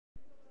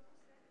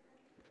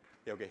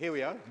Yeah, okay, here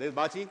we are. There's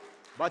Bachi.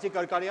 Bachi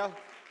Karkaria.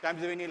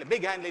 Times of India.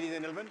 Big hand, ladies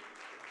and gentlemen.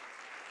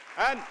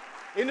 And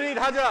Indrajit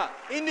Hazra.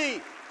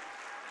 Indi.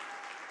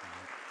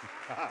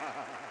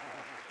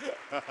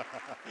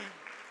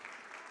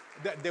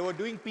 They were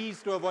doing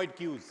P's to avoid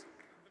Q's.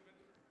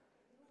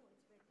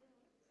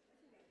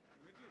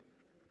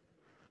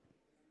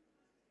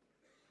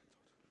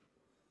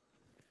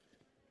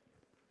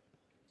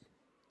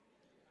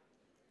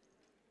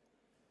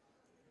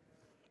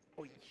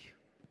 Oh,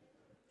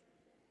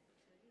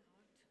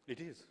 it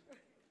is.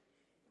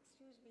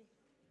 Excuse me.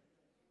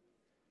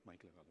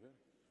 Michael,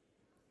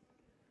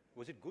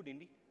 was it good,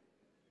 Indy?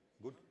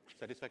 Good?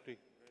 Satisfactory?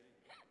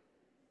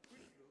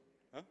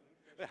 Huh?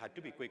 It had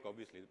to be quick,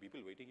 obviously. The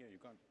people waiting here, you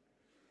can't.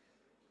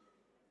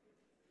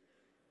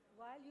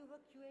 While you were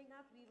queuing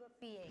up, we were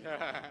peeing.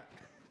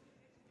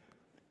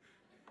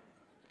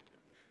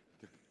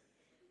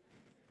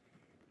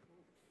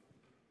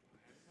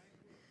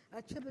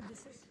 Acha, but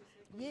this is...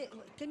 Yeah,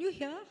 can you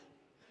hear?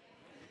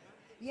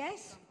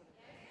 Yes?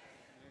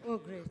 Oh,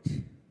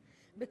 great.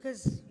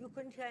 Because you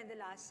couldn't hear in the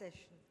last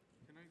session.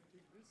 Can I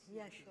take this?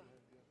 Yeah, sure.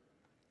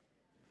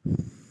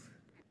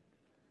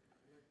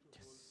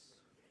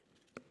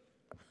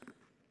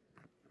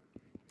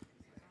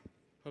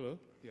 Hello?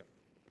 Yeah.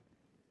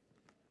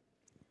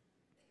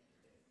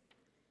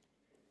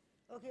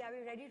 Okay, are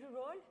we ready to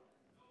roll?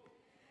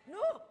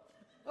 No?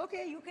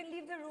 Okay, you can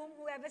leave the room,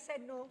 whoever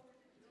said no.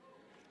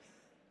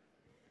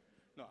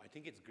 No, I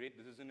think it's great.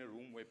 This is in a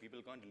room where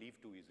people can't leave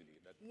too easily.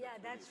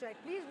 That's right.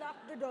 Please lock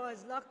the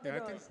doors. Lock the I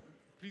doors. think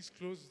please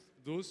close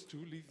those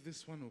two. Leave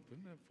this one open.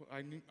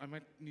 I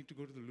might need to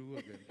go to the loo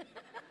again.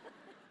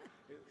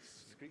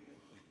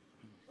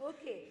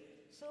 Okay,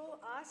 so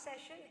our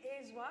session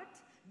is what?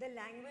 The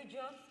language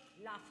of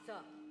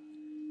laughter.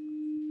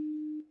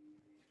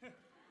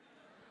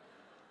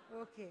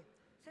 Okay,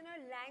 so now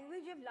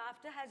language of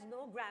laughter has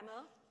no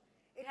grammar.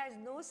 It has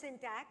no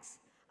syntax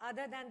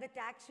other than the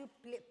tax you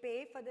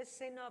pay for the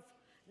sin of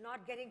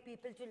not getting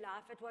people to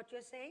laugh at what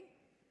you're saying.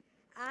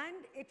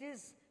 And it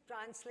is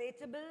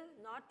translatable,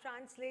 not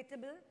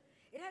translatable.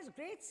 It has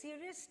great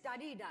serious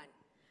study done.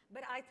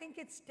 But I think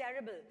it's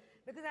terrible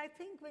because I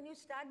think when you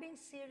start being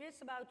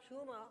serious about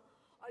humor,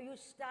 or you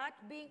start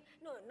being,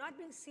 no, not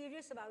being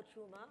serious about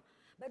humor,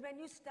 but when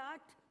you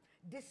start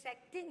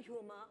dissecting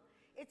humor,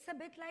 it's a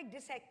bit like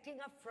dissecting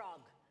a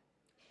frog.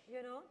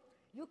 You know,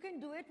 you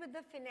can do it with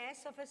the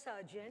finesse of a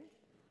surgeon,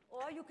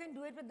 or you can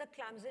do it with the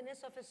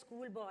clumsiness of a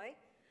schoolboy,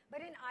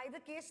 but in either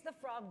case, the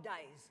frog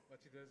dies.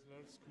 But there's a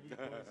lot of schoolboys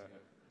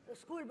here.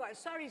 Schoolboys,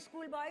 sorry,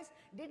 schoolboys,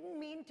 didn't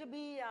mean to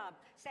be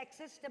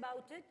sexist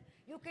about it.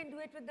 You can do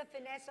it with the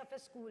finesse of a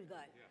schoolgirl.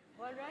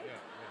 Yeah. All right? Yeah.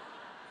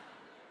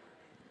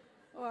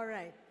 All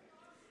right.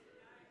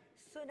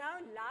 So now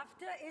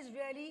laughter is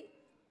really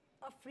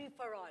a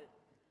free-for-all.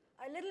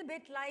 A little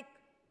bit like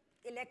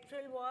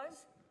electoral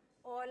wars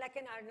or like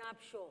an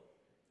Arnab show.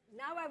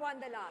 Now I want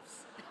the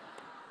laughs.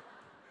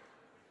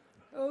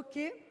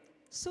 Okay.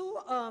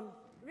 So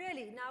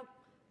really, now,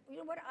 you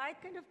know what I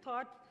kind of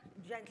thought,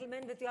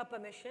 gentlemen, with your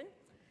permission,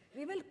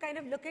 we will kind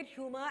of look at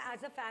humor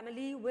as a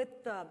family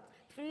with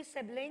 3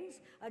 siblings.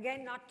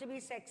 Again, not to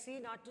be sexy,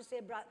 not to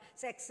say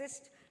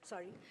sexist,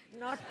 sorry,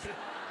 not...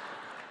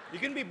 You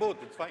can be both,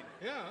 it's fine.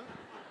 Yeah.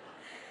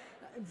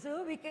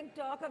 So we can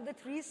talk of the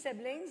 3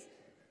 siblings.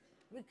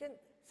 We can,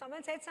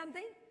 someone said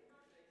something?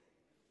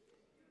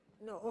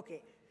 No,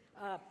 okay.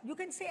 You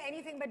can say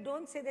anything, but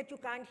don't say that you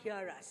can't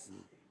hear us.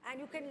 And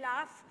you can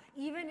laugh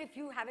even if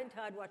you haven't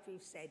heard what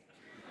we've said.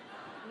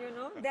 You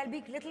know, there'll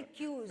be little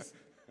cues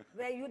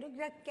where you look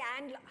at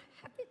canned.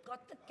 Have they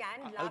got the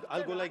canned laughter?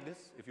 I'll go like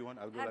this if you want.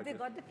 I'll go like this. Have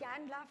they got the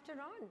canned laughter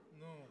on?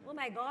 No. Oh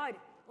my God.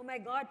 Oh my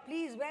God.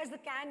 Please, where's the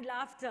canned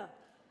laughter?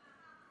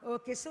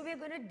 Okay, so we're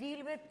going to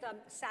deal with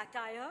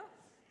satire,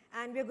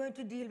 and we're going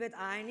to deal with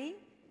irony,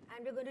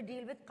 and we're going to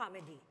deal with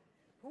comedy,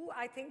 who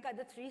I think are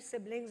the 3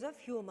 siblings of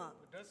humor.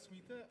 Does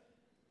Smita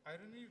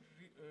Irani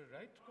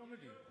write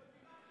comedy?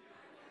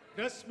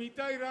 Does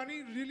Smita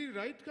Irani really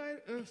write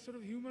sort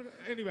of humor?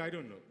 Anyway, I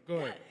don't know. Go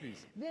ahead,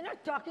 please. We're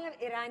not talking of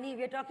Irani,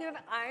 we're talking of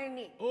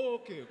irony. Oh,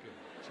 okay.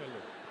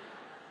 Chalo.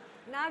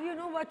 Now you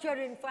know what you're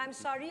in for. I'm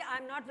sorry,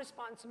 I'm not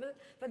responsible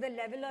for the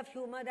level of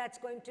humor that's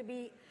going to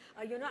be,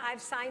 you know,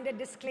 I've signed a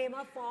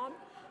disclaimer form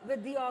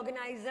with the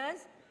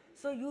organizers,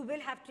 so you will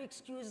have to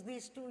excuse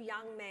these 2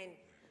 young men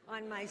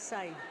on my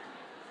side.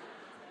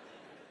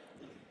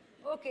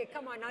 Okay,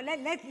 come on, now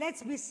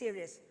let's be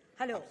serious.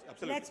 Hello,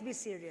 absolutely. Let's be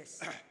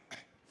serious.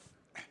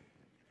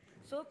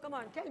 So, come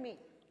on, tell me.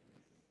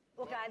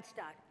 Okay, I'll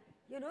start.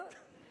 You know,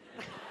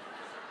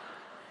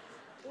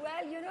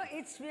 well, you know,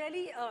 it's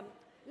really,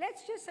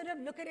 let's just sort of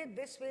look at it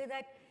this way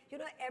that, you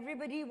know,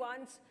 everybody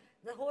wants,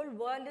 the whole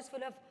world is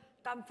full of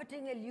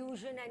comforting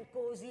illusion and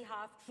cozy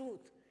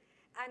half-truth.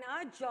 And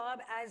our job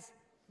as,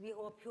 we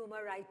hope,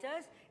 humor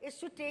writers, is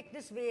to take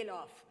this veil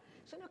off.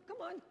 So now,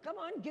 come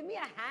on, give me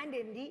a hand,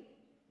 Indy.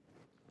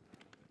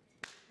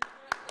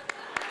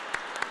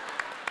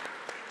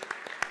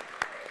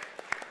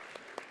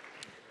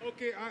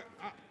 Okay,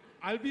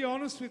 I'll be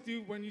honest with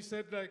you when you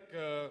said like,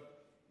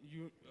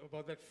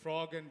 about that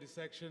frog and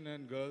dissection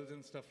and girls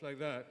and stuff like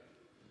that.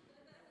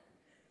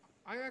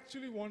 I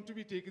actually want to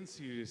be taken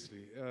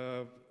seriously.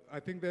 I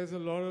think there's a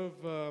lot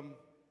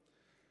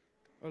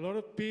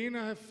of pain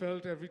I have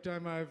felt every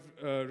time I've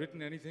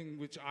written anything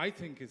which I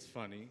think is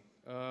funny.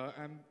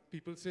 And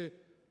people say,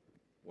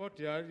 what,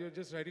 yaar, you're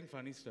just writing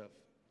funny stuff.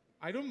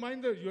 I don't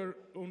mind that you're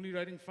only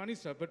writing funny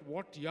stuff, but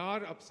what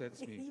yaar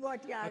upsets me.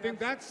 What yaar I think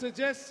that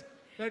suggests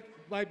that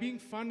by being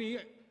funny,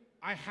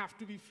 I have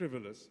to be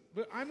frivolous.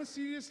 But I'm a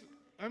serious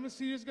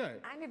guy.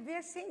 And if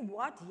they're saying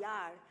what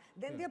yaar,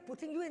 then they're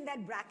putting you in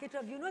that bracket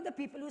of, you know, the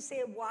people who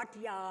say what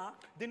yaar.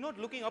 They're not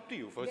looking up to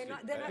you, firstly.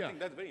 They're not, I think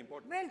that's very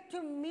important. Well,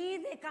 to me,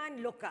 they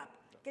can't look up.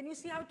 Can you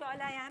see how tall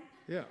I am?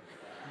 Yeah.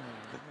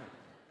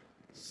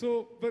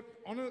 So, but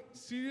on a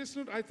serious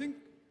note, I think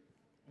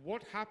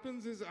what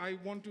happens is I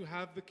want to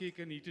have the cake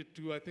and eat it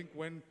too. I think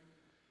when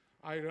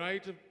I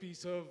write a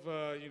piece of,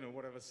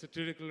 whatever,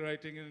 satirical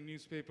writing in a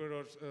newspaper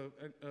or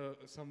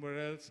somewhere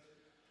else,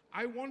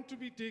 I want to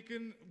be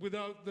taken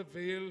without the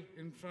veil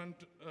in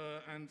front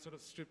and sort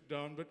of stripped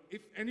down. But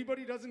if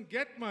anybody doesn't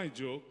get my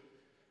joke,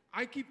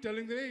 I keep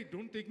telling them, hey,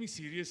 don't take me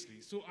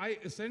seriously. So I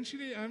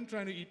essentially am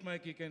trying to eat my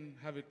cake and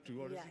have it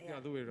too. Or is it the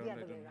other way around? The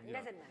other way around. Doesn't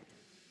matter.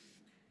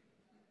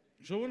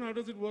 Shovon, how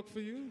does it work for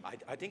you?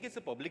 I think it's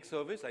a public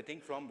service. I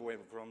think from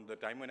the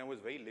time when I was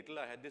very little,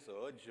 I had this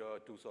urge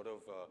to sort of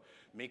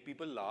make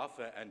people laugh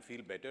and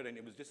feel better, and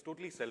it was just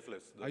totally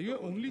selfless. Are you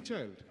an only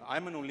child?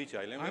 I'm an only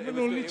child. I'm an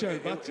only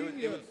child.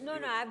 No,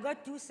 I've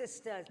got two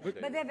sisters,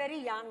 but they're very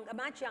young,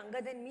 much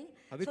younger than me.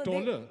 Are they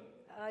taller?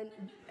 Of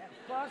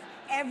course,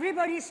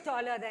 everybody's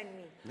taller than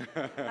me.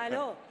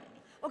 Hello.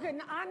 Okay,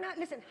 now,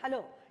 listen,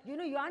 hello. You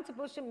know, you aren't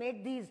supposed to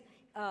make these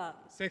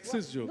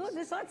sexist jokes. No,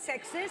 this is not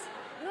sexist.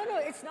 No,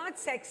 it's not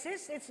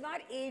sexist. It's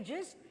not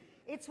ageist.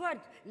 It's what?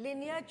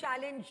 Linear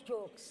challenge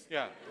jokes.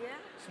 Yeah. Yeah?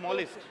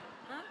 Smallest.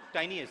 Huh?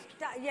 Tiniest.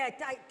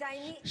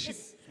 Tiny.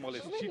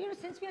 Smallest. So, you know,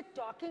 since we are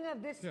talking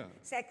of this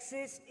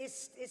sexist,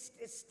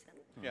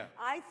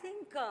 I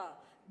think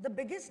the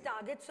biggest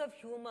targets of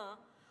humor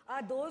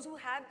are those who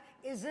have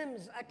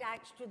isms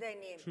attached to their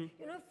name. True.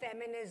 You know,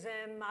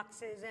 feminism,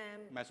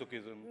 Marxism,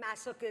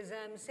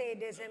 Masochism,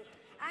 sadism.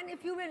 And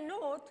if you will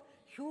note,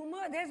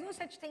 humor, there's no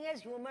such thing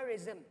as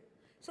humorism.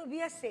 So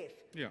we are safe.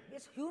 Yeah.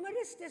 Yes,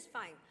 humorist is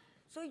fine.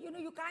 So, you know,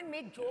 you can't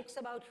make jokes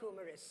about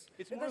humorists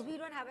because we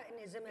don't have an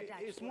ism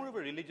attached It's to more it. of a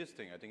religious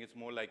thing. I think it's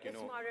more like, It's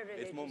more a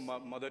it's more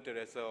religious Mother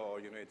Teresa,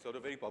 or, you know, it's sort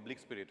of very public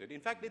spirited.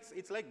 In fact,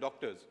 it's like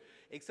doctors,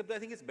 except I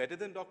think it's better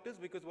than doctors,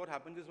 because what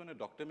happens is when a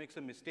doctor makes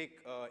a mistake,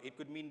 it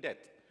could mean death.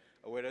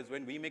 Whereas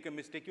when we make a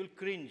mistake, you'll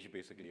cringe,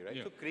 basically, right?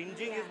 Yeah. So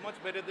cringing is much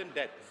better than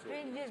death. So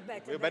Cringe is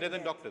better. we're better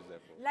than death. doctors,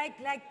 therefore. Like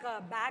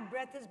bad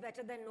breath is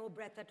better than no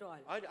breath at all.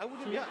 I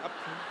wouldn't, yeah.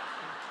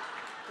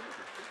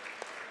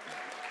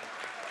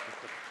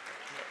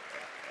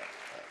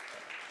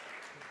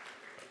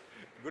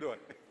 Good one.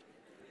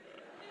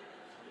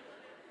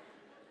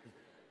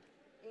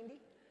 Indy?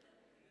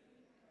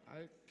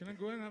 Can I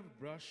go and have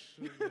a brush?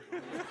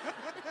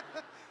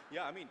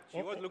 Yeah, I mean,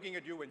 she was looking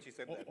at you when she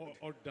said that.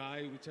 Or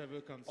die,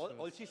 whichever comes All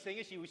first. she's saying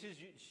is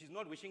she's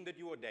not wishing that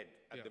you were dead,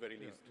 at the very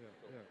least.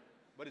 Yeah.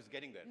 But it's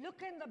getting there.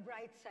 Look in the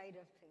bright side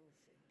of things.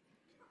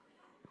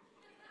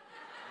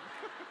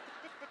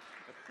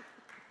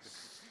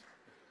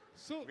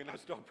 So, Okay, now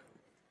stop.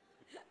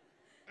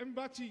 and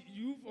Bachi,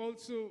 you've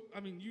also, I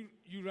mean,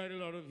 you write a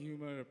lot of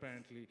humor,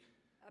 apparently.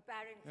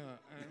 Apparently.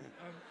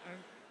 And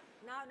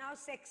Now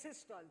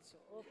sexist also.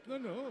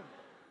 Okay. no.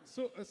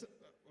 So,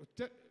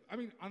 I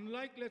mean,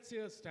 unlike, let's say,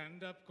 a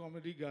stand-up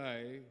comedy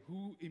guy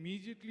who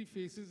immediately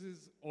faces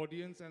his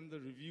audience and the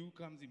review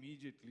comes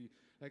immediately,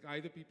 like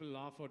either people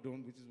laugh or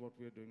don't, which is what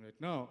we're doing right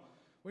now.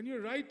 When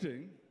you're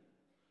writing,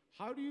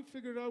 how do you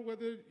figure out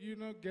whether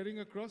you're not getting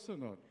across or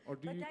not? Or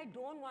do But you? I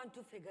don't want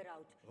to figure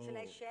out. Shall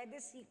I share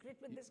this secret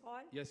with this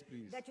hall? Yes,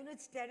 please. That, you know,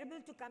 it's terrible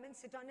to come and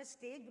sit on a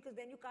stage because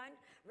then you can't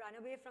run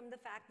away from the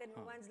fact that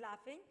no one's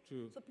laughing.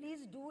 True. So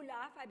please do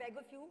laugh, I beg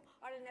of you,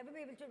 or I'll never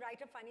be able to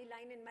write a funny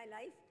line in my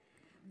life.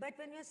 But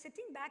when you're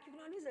sitting back, you can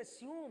always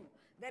assume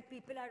that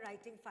people are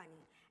writing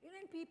funny. You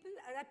know, and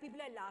that people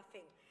are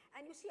laughing.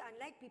 And you see,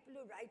 unlike people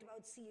who write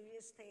about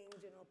serious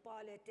things, you know,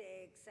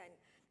 politics and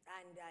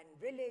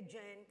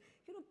religion,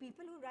 you know,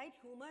 people who write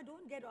humor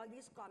don't get all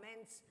these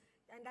comments.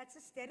 And that's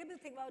a terrible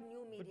thing about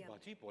new medium. But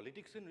Bachi,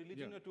 politics and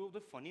religion are two of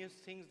the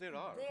funniest things there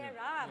are. There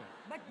are.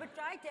 But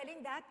try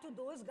telling that to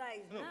those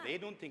guys. No, nah. they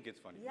don't think it's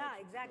funny.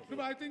 Yeah, exactly.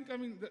 No, but I think, I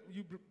mean,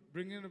 you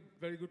bring in a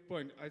very good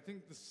point. I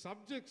think the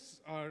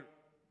subjects are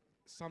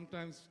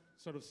sometimes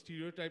sort of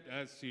stereotyped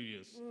as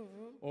serious.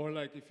 Or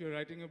like if you're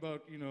writing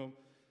about, you know,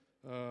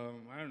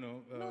 I don't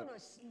know. No,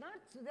 it's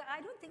not.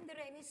 I don't think there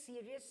are any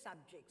serious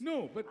subjects.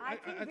 No, but I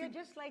think we're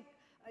just like,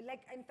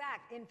 in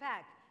fact,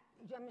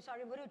 I'm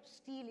sorry, I'm going to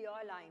steal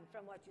your line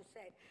from what you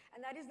said.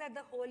 And that is that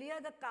the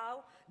holier the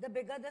cow, the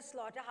bigger the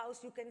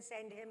slaughterhouse you can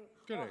send him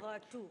Correct. or her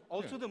to.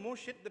 Also, the more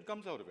shit that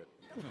comes out of it.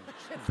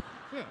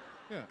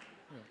 Yeah.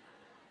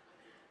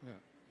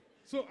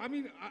 So, I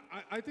mean,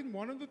 I think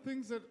one of the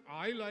things that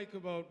I like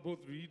about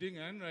both reading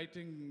and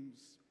writing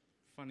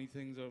funny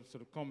things or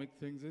sort of comic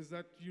things is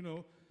that, you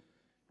know,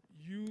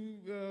 you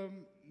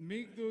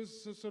make those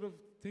sort of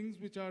things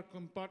which are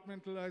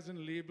compartmentalized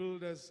and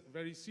labeled as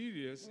very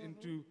serious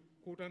into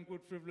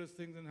quote-unquote frivolous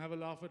things and have a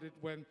laugh at it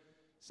when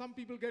some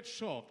people get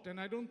shocked. And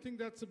I don't think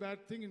that's a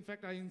bad thing. In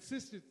fact, I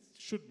insist it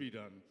should be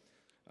done.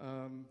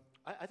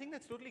 I think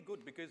that's totally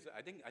good because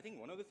I think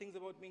one of the things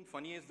about being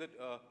funny is that,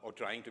 or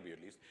trying to be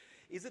at least,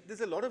 is that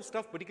there's a lot of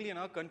stuff, particularly in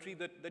our country,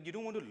 that you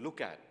don't want to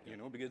look at, you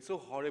know, because it's so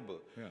horrible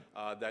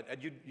that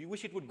you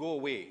wish it would go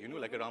away, you know,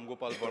 like a Ram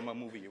Gopal Verma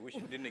movie. You wish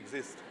it didn't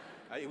exist.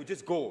 It would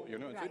just go, you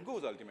know. Right. So it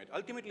goes ultimately.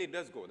 Ultimately, it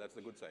does go. That's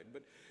the good side.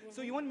 But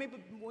so you want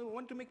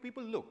to make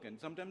people look, and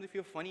sometimes if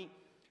you're funny.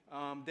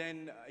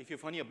 Then if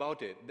you're funny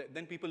about it,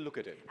 then people look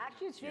at it.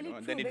 Actually, it's really true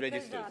and then it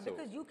registers,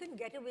 because you can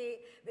get away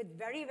with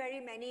very, very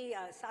many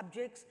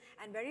subjects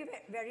and very,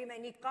 very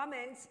many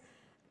comments,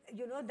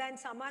 you know, than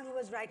someone who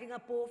was writing a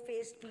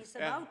poor-faced piece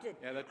about it.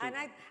 Yeah, that too.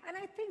 And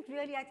I think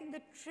really, I think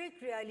the trick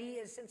really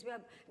is, since we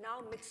have now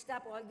mixed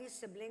up all these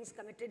siblings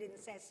committed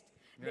incest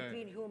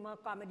between humor,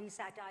 comedy,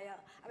 satire.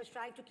 I was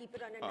trying to keep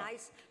it on a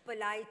nice,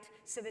 polite,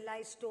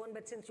 civilized tone,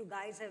 but since you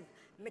guys have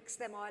mixed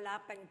them all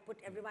up and put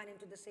everyone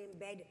into the same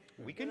bed.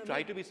 We can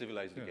try to be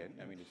civilized again.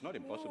 I mean, it's not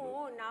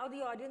impossible. No, now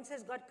the audience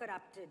has got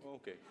corrupted.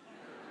 Okay.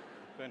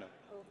 Fair enough.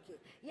 Okay.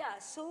 Yeah,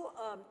 so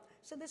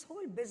so this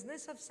whole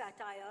business of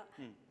satire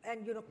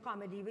and, you know,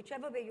 comedy,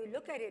 whichever way you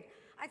look at it,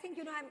 I think,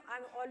 you know,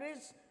 I'm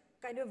always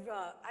kind of,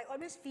 I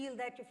always feel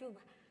that if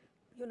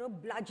you know,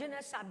 bludgeon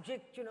a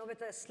subject, you know,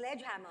 with a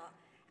sledgehammer,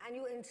 and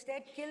you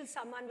instead kill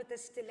someone with a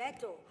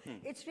stiletto,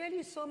 it's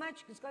really so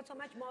much, it's got so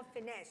much more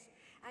finesse.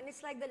 And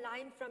it's like the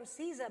line from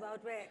Caesar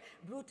about where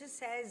Brutus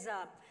says,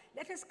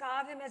 let us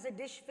carve him as a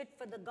dish fit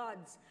for the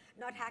gods,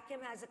 not hack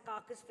him as a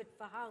carcass fit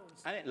for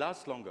hounds. And it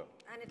lasts longer.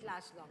 And it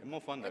lasts longer. More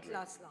fun that way. It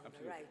lasts longer,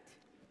 Absolutely. right.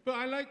 But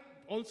I like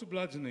also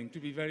bludgeoning, to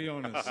be very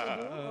honest.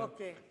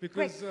 Okay.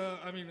 Because,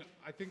 I mean,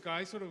 I think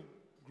I sort of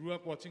grew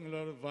up watching a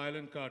lot of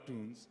violent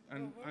cartoons,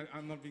 and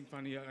I'm not being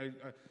funny,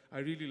 I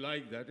really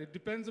like that. It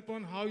depends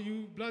upon how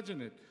you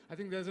bludgeon it. I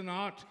think there's an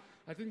art.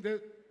 I think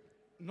that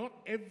not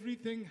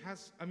everything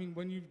has, I mean,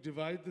 when you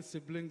divide the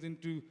siblings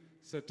into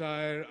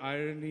satire,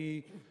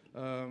 irony,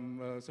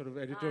 sort of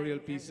editorial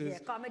pieces.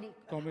 Comedy.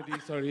 Comedy,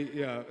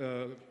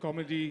 sorry,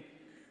 comedy.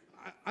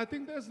 I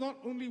think there's not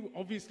only,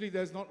 obviously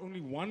there's not only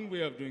one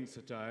way of doing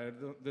satire,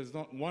 there's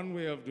not one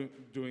way of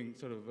doing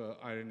sort of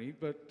irony,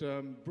 but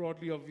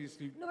broadly,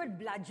 obviously. No, but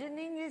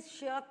bludgeoning is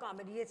sheer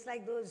comedy. It's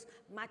like those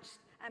much,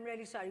 I'm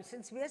really sorry,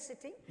 since we are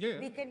sitting,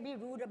 we can be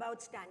rude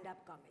about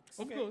stand-up comics.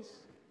 Of course,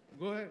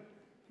 go ahead.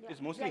 Yeah.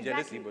 It's mostly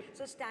jealousy, but...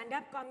 So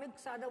stand-up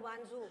comics are the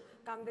ones who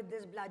come with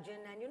this bludgeon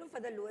and, you know,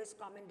 for the lowest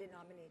common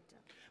denominator.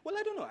 Well,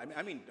 I don't know.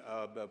 I mean,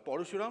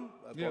 Parashuram,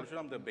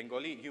 the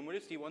Bengali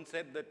humorist, he once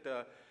said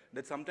that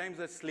that sometimes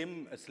a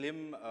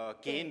slim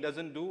cane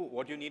doesn't do.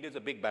 What you need is a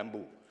big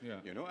bamboo. Yeah.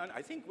 You know, and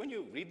I think when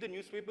you read the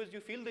newspapers, you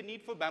feel the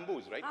need for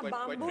bamboos, right? Quite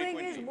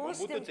frequently. Is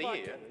most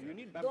important. You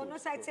need bamboo. Dono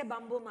sides se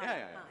bamboo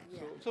mara.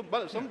 So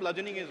some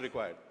bludgeoning is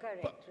required.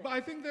 Correct. But I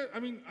think that,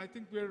 I mean, I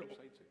think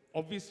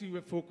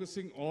we're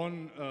focusing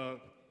on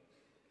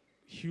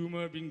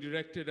humor being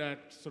directed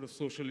at sort of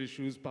social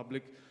issues,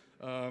 public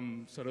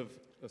sort of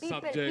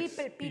subjects,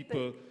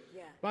 people.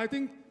 Yeah. But I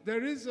think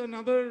there is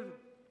another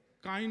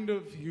kind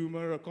of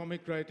humor or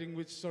comic writing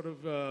which sort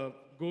of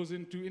goes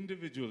into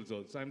individuals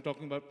also. I'm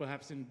talking about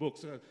perhaps in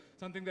books,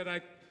 something that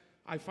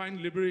I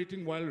find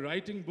liberating while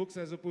writing books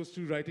as opposed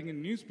to writing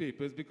in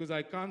newspapers, because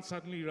I can't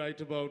suddenly write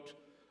about,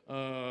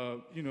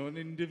 you know, an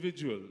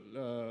individual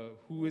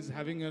who is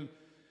having a,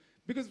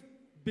 because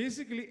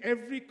basically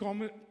every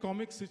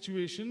comic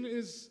situation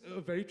is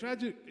a very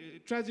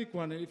tragic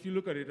one. If you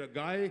look at it, a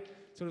guy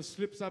sort of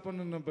slips up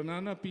on a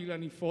banana peel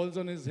and he falls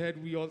on his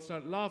head, we all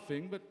start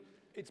laughing, but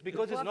it's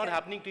because it's not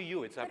happening to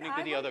you, it's happening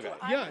to the other guy.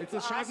 Yeah, it's a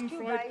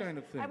Schadenfreude kind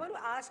of thing. I want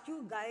to ask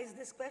you guys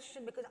this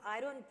question because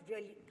I don't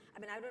really, I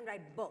mean, I don't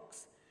write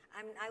books.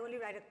 I only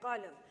write a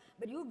column.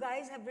 But you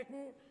guys have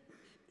written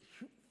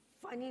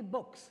funny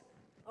books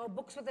or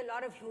books with a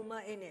lot of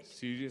humor in it.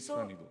 Serious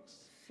funny books.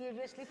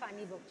 Seriously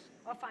funny books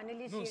or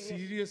funnily serious? No,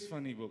 serious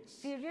funny books.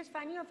 Serious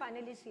funny or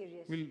funnily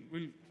serious?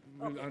 We'll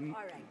all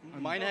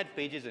right. Mine had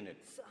pages in it.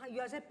 So,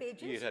 yours had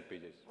pages? Yeah, it had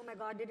pages. Oh my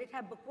God, did it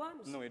have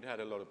bookworms? No, it had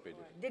a lot of pages.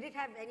 Did it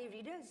have any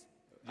readers?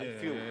 A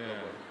few.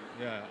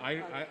 Yeah, I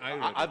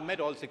read I've met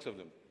all 6 of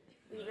them.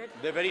 You read?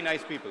 They're very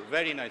nice people,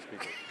 very nice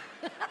people.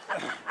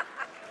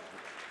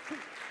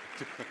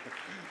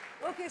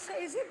 Okay, so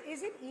is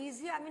it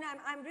easier? I mean,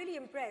 I'm really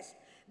impressed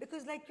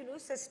because, like, you know,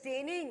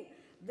 sustaining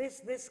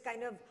this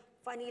kind of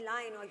funny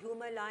line or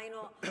humor line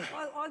or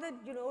all the,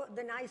 you know,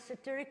 the nice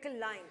satirical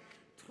line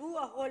through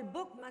a whole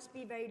book must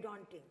be very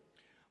daunting.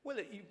 Well,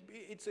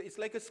 it's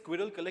like a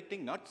squirrel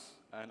collecting nuts,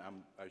 and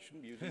I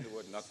shouldn't be using the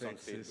word nuts on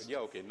stage, but yeah,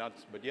 okay,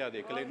 nuts, but yeah,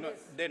 they collect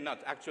nuts, they're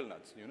nuts, actual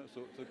nuts, you know,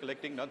 so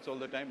collecting nuts all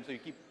the time, so you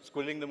keep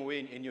squirreling them away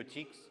in your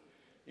cheeks,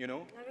 you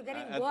know. Now you're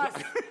getting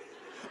worse.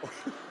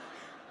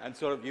 And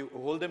sort of you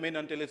hold them in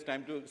until it's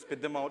time to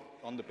spit them out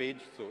on the page,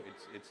 so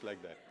it's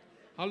like that.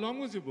 How long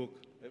was your book?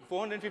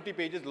 450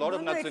 pages, a lot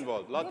of nuts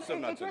involved, lots of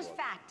nuts It was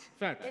involved. fact.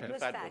 Fat. It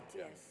was Fat fact,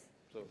 book,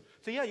 yes.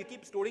 So yeah, you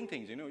keep storing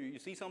things, you know, you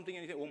see something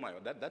and you say, oh my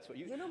God, that's what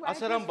you... You know why it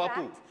Asaram was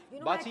Bapu. fact? You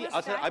know why it Bachi,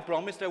 was fact? I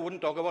promised I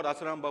wouldn't talk about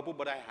Asaram Bapu,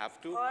 but I have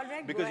to. All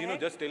right, because, go you know,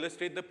 ahead. just to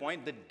illustrate the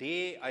point, the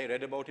day I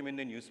read about him in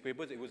the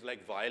newspapers, it was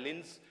like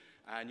violins,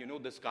 and, you know,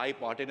 the sky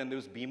parted and there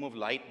was beam of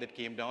light that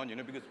came down, you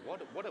know, because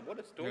what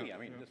a story. Yeah, I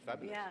mean, it's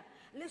fabulous. Yeah.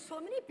 There's so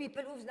many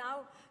people who's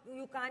now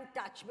you can't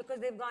touch because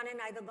they've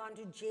either gone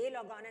to jail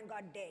or gone and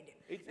got dead.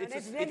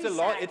 It's a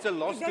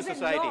loss to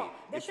society.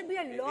 There should be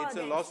a law. It's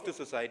a loss to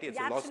society. It's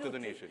a loss to the Absolutely.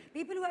 nation.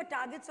 People who are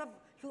targets of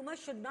humor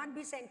should not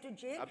be sent to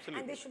jail,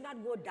 Absolutely. and they should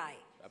not go die.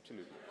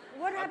 Absolutely.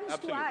 What happens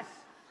Absolutely. to us?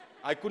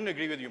 I couldn't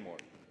agree with you more.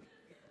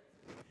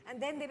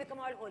 And then they become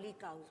all holy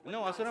cows. What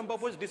No, nonsense. Asaram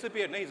Bapu has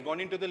disappeared. No, he's gone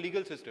into the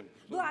legal system.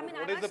 So No, I mean,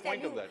 what I is the must tell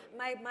point you, of that?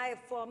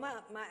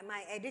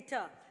 my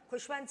editor,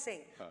 Khushwant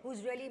Singh,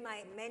 who's really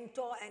my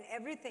mentor and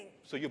everything.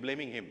 So you're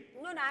blaming him?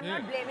 No, I'm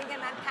not blaming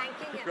him. I'm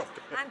thanking him.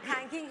 I'm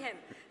thanking him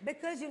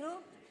because, you know,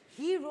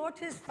 he wrote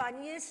his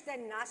funniest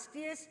and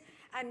nastiest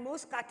and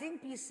most cutting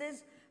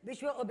pieces,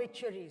 which were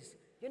obituaries.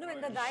 You know,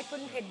 when the guy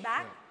couldn't hit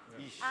back.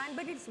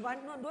 But it's one,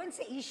 no, don't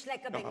say ish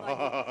like a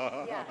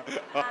Bengali. Yeah.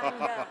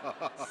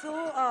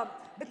 And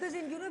because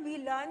we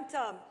learnt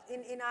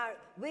in our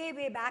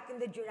way back in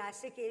the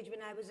Jurassic age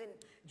when I was in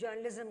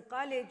journalism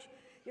college,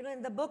 you know,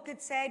 in the book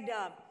it said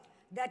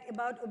that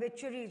about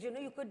obituaries, you know,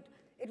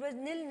 it was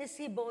nil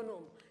nisi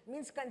bonum,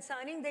 means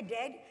concerning the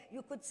dead,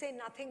 you could say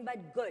nothing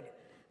but good.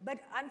 But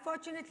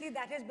unfortunately,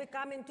 that has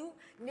become into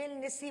nil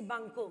nisi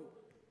bunkum.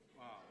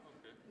 Wow,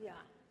 okay. Yeah.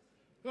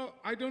 Well,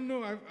 I don't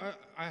know.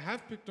 I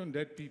have picked on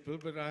dead people,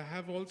 but I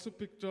have also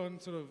picked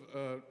on sort of,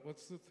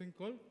 what's the thing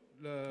called?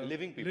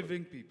 Living people.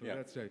 Living people, Yeah.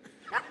 that's right.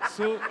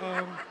 So,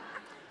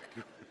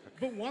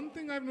 but one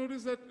thing I've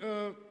noticed that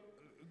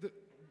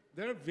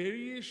there are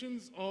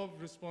variations of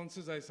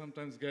responses I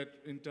sometimes get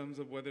in terms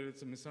of whether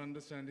it's a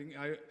misunderstanding.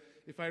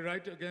 If I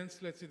write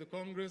against, let's say, the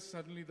Congress,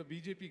 suddenly the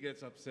BJP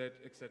gets upset,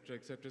 etc.,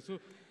 etc. So,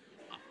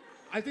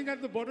 I think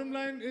at the bottom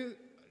line is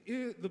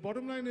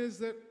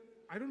that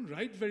I don't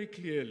write very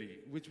clearly,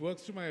 which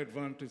works to my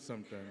advantage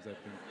sometimes, I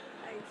think.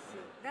 I see.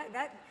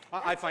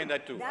 I find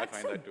that too. That's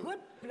I find that too. a good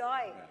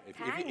ploy.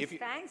 Yeah.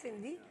 Thanks,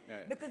 Indy.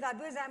 Yeah. Because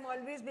otherwise I'm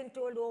always been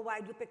told, oh, why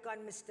do you pick on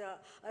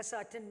a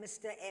certain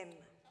Mr. M?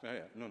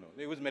 Yeah. No.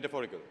 It was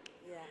metaphorical.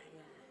 Yeah.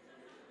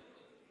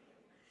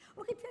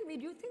 Okay, tell me,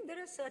 do you think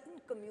there are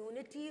certain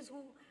communities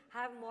who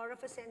have more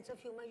of a sense of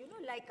humor? You know,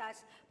 like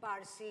us,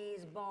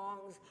 Parsis,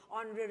 Bongs,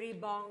 honorary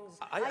Bongs.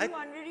 Are you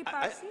honorary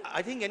Parsi?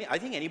 I think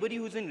anybody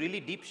who's in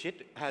really deep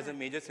shit has a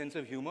major sense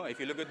of humor. If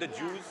you look at the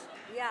Jews,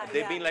 Yeah,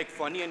 they've yeah. been like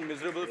funny and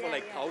miserable for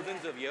like Yeah,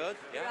 thousands of years.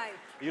 Yeah. Right.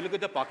 You look at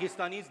the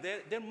Pakistanis,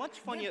 they're much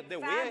funnier. They're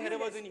way ahead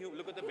of us in fabulous. humor.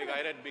 Look at the You know,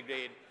 Bigayrat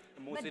Brigade,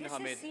 But Mohsin this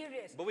Hamid. is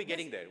serious. But we're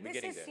getting there. We're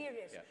getting there. This is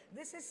serious. Yeah.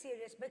 This is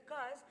serious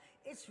because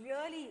it's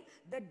really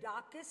the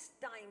darkest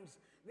times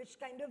which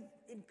kind of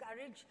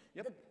encourage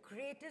the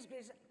greatest.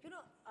 You know,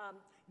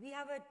 we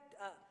have a.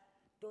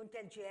 Don't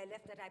tell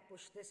JLF that I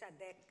pushed this at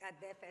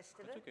their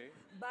festival. That's okay.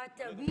 But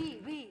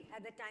we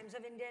at the Times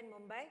of India in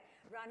Mumbai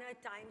run a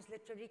Times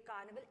Literary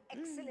Carnival.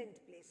 Excellent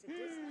place it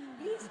is.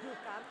 Please do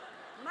come.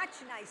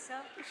 Much nicer.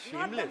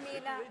 Shameless.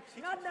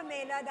 Not the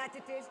mela that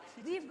it is.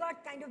 We've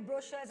got kind of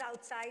brochures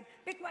outside.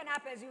 Pick one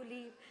up as you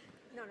leave.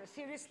 No,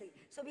 seriously.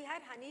 So we had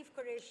Hanif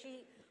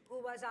Qureshi,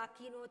 who was our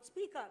keynote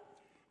speaker.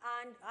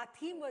 And our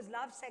theme was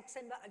love, romance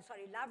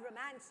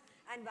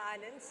and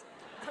violence.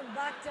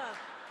 But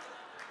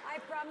I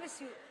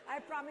promise you,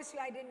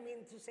 I didn't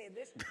mean to say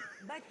this.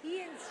 But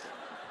he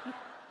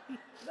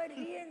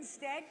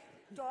instead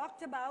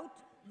talked about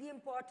the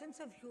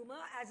importance of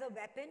humor as a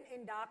weapon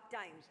in dark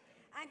times.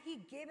 And he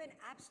gave an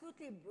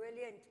absolutely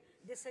brilliant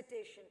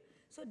dissertation.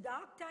 So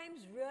dark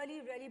times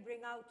really, really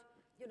bring out,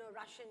 you know,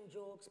 Russian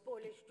jokes,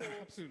 Polish jokes.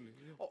 Absolutely.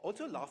 Yeah.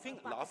 Also, laughing.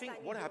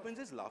 Pakistani What jokes. happens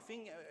is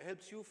laughing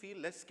helps you feel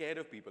less scared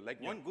of people. Like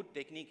one good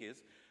technique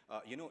is,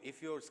 you know,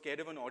 if you're scared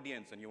of an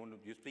audience and you're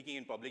speaking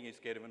in public, and you're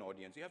scared of an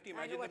audience, you have to I know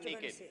imagine what them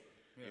you're gonna naked. say.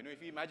 You know,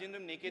 if you imagine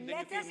them naked, then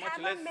Let you us feel much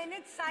have less. a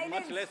minute's silence.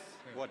 Much less.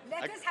 What?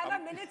 Let us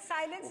have a minute's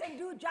silence and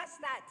do just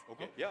that.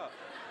 Okay. Yeah.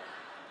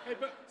 Hey,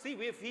 but, See,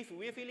 we're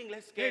feeling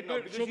less hey, scared now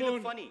but because you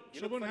look funny.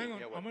 You look Shovon, funny. hang on.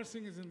 Yeah, what? Amar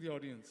Singh is in the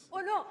audience. Oh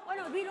no,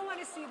 we don't want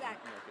to see that.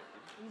 Okay.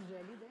 He's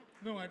really there.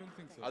 No, I don't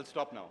think so. I'll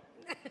stop now.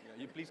 Yeah,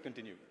 you please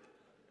continue.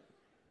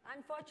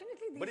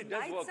 Unfortunately, But these it does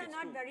lights work, are it's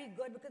not true. very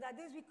good because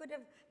others we could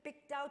have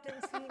picked out and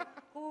seen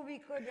who we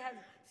could have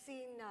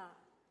seen. No?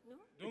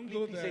 Don't Please-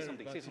 go please there. say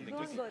something, say Bachi. something.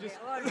 Don't go there.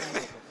 All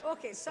right.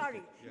 Okay,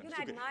 sorry. You know, It's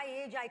at okay. my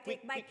age, I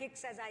take my Quick.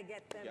 kicks as I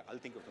get them. Yeah, I'll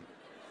think of something.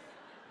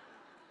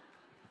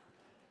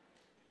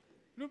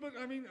 No, but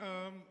I mean,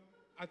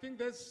 I think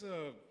there's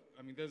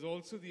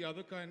also the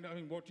other kind. I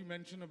mean, what you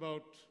mentioned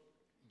about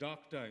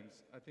dark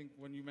times. I think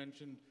when you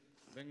mentioned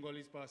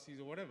Bengalis, Parsis,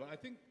 or whatever, I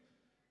think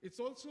it's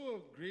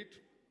also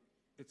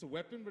it's a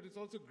weapon, but it's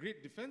also a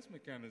great defense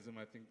mechanism,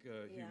 I think,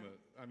 humor.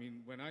 I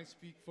mean, when I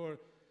speak for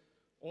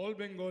all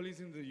Bengalis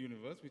in the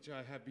universe, which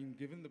I have been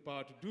given the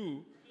power to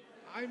do,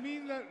 I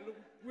mean that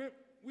look,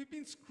 we've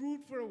been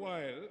screwed for a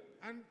while,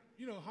 and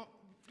you know how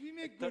we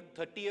make good.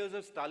 30 years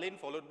of Stalin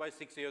followed by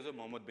 6 years of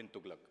Mohammed bin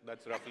Tughlaq.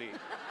 That's roughly.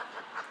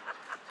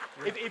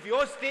 If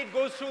your state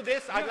goes through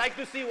this, I'd like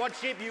to see what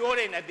shape you're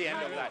in at the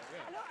end of that.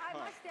 Hello, I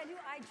must tell you,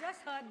 I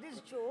just heard this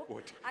joke.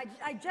 What?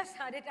 I just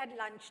heard it at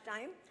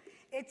lunchtime.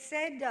 It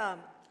said,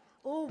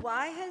 oh,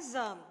 why has,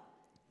 oh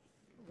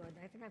God,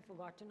 I think I've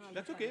forgotten all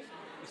That's the okay.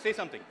 punchlines. Say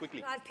something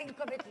quickly. No, I'll think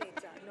of it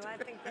later. No, I'll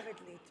think of it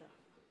later.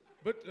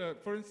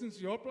 But for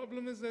instance, your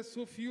problem is there's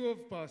so few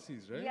of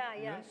Parsis, right?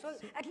 Yeah. So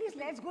at least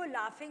let's go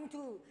laughing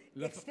to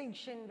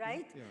extinction,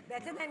 right? Yeah.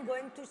 Better than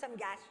going to some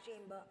gas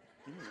chamber.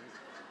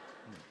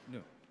 No.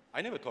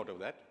 I never thought of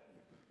that.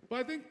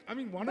 But I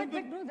mean, one But of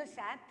the. no, the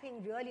sad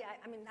thing really,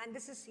 I mean, and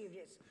this is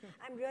serious.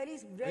 I'm really, Are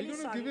really you going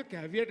to sorry. give a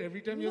caveat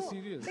every time you're No,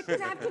 serious?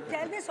 because I have to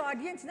tell this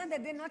audience now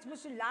that they're not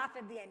supposed to laugh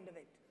at the end of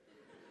it.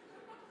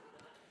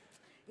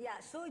 Yeah,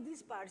 so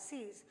these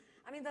Parsis,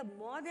 I mean, the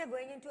more they're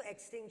going into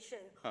extinction,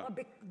 or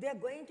they're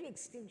going to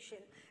extinction,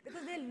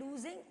 because they're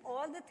losing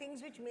all the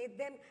things which made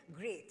them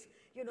great.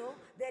 You know,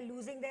 they're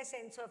losing their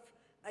sense of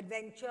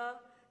adventure,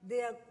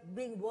 they're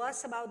being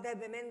worse about their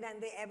women than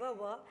they ever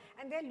were,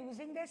 and they're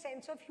losing their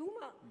sense of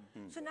humor.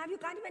 So now you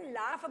can't even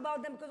laugh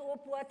about them because, oh,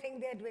 poor thing,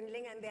 they're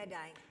dwindling and they're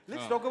dying.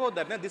 Let's talk about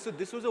that. Now, this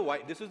was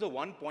the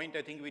one point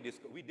I think we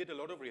did a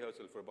lot of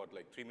rehearsal for about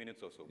like 3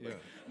 minutes or so.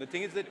 But the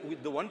thing is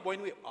that the one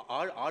point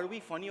are we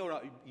funny,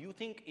 or you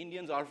think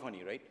Indians are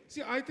funny, right?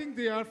 See, I think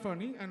they are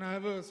funny, and I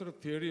have a sort of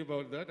theory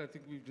about that. I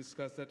think we've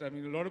discussed that. I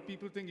mean, a lot of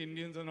people think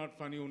Indians are not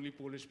funny, only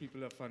Polish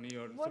people are funny.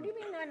 Or What do you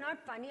mean they're not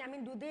funny? I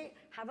mean, do they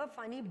have a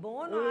funny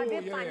bone, or are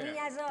they funny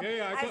as a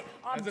as a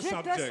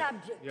object or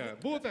subject? Yeah,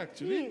 both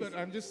actually. Please, but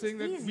I'm just saying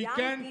that these we young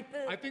can.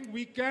 people- I think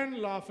we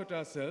can laugh at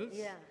ourselves.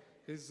 Yeah.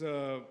 Is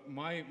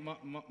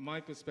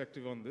my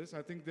perspective on this.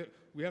 I think that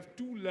we have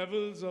two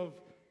levels of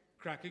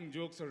cracking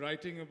jokes or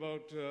writing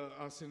about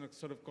us in a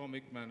sort of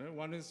comic manner.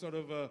 One is sort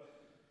of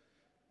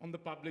on the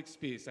public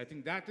space. I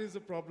think that is a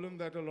problem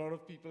that a lot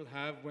of people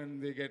have when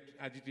they get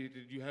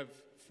agitated. You have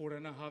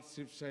 4.5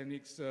 Shiv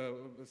Sainiks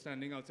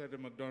standing outside a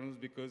McDonald's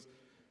because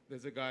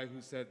there's a guy who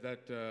said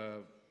that,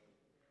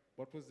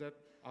 what was that?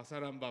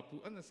 Asaram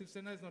Bapu. And the Shiv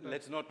Sena is not.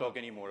 Let's not talk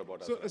anymore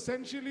about So us.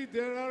 essentially,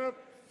 there are a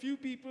few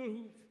people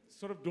who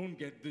sort of don't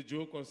get the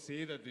joke or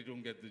say that they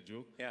don't get the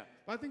joke. Yeah.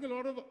 I think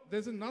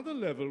there's another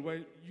level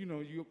where, you know,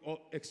 you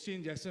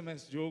exchange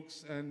SMS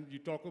jokes and you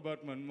talk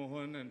about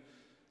Manmohan and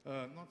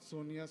not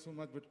Sonia so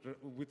much, but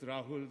with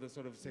Rahul, the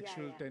sort of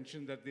sexual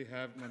tension that they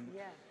have.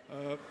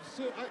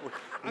 So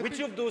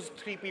Which of those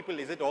three people?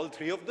 Is it all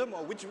three of them,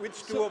 or which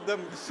two of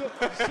them?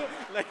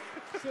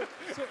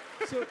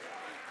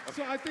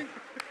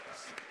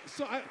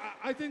 So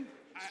I think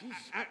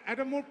at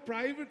a more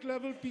private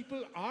level,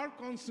 people are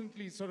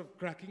constantly sort of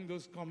cracking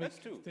those comic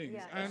things.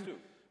 Yeah. And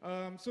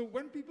That's true. so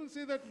when people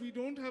say that we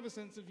don't have a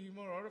sense of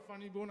humor or a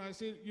funny bone, I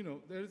say, you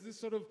know, there is this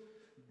sort of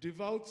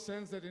devout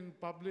sense that in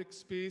public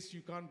space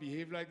you can't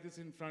behave like this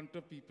in front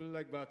of people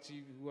like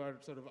Bachi, who are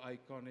sort of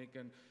iconic,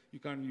 and you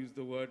can't use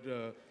the word.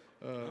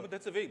 No,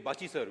 that's a very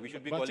Bachi sir. We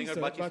should be calling her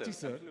Bachi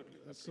sir.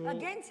 So,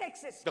 Again,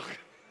 sexist.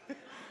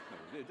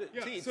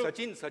 Yeah, See, so-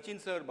 Sachin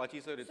sir,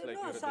 Bachi sir, it's So like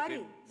no, you're at the sorry,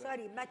 same-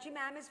 sorry. Bachi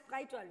ma'am is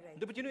quite all right.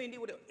 No, but you know, Indy,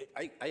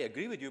 I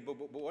agree with you, but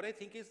what I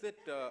think is that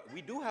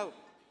we do have,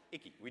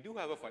 Icky, we do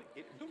have a fun.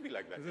 Don't be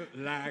like that. there's a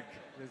lag.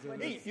 There's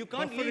a Hey, you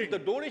can't buffering. leave. The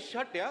door is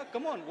shut. Yeah,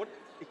 come on. What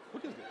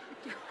is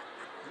this?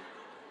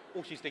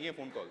 Oh, she's taking a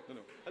phone call.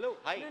 No. Hello,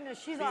 hi. No,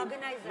 she's See you.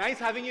 organizer. Nice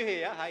having you here.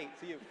 Yeah, hi.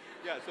 See you.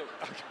 Yeah, so.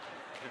 Okay.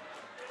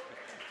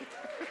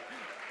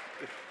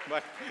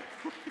 But.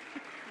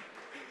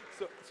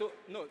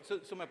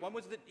 So my point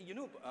was that, you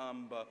know,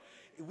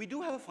 we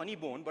do have a funny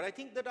bone, but I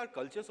think that our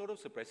culture sort of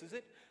suppresses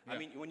it. I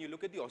mean, when you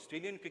look at the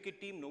Australian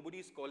cricket team,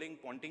 nobody's calling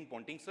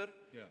Ponting sir,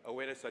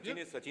 whereas Sachin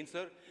is Sachin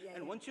sir. Yeah,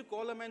 And once you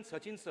call a man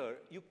Sachin sir,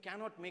 you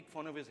cannot make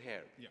fun of his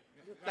hair. Yeah.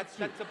 That's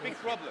a big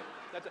problem.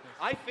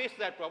 I faced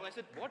that problem. I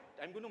said, what?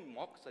 I'm going to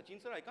mock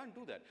Sachin sir? I can't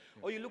do that.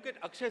 Or you look at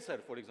Akshay sir,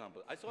 for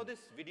example. I saw this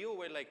video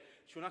where like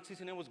Shunakshi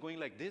Sinha was going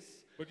like this,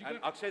 and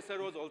Akshay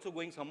sir was also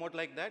going somewhat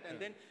like that. And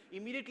then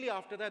immediately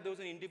after that, there was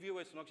an interview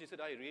where Shunakshi said,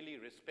 I really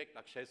respect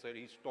Akshay sir.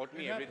 He's taught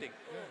me everything.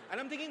 And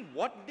I'm thinking,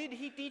 what did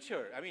he teach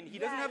her? I mean, he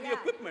doesn't have the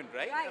equipment,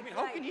 right? I mean,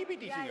 how can he be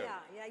teaching her?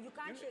 Yeah, you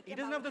can't shake He him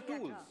doesn't have the out at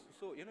tools. her.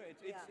 So, you know,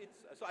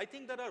 so I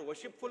think that our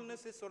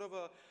worshipfulness is sort of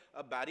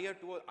a barrier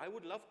to, I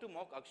would love to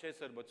mock Akshay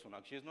sir, but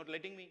Sonakshi is not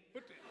letting me.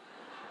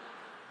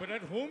 But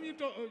at home you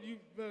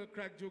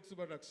crack jokes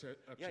about Akshay.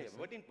 Yeah,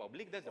 but in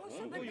public, that's the Also,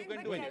 home but though you then- can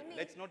but do tell it. me,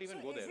 Let's not even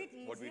so go there. Is it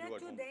What we easier do at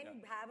to home.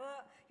 then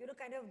have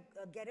kind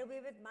of get away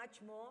with much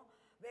more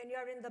when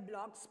you're in the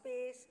blog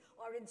space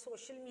or in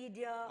social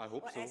media I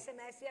hope or so.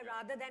 SMS,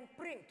 rather than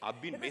print?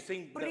 I've been Because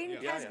basing the-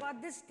 print yeah, has yeah.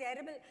 got this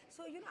terrible.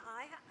 So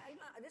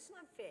this is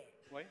not fair.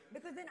 Why?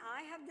 Because then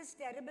I have this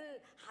terrible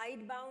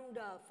hidebound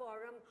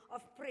forum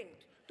of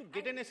print. To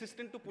get an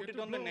assistant to put it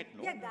on the net,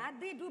 no? Yeah, that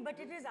they do, but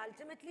it is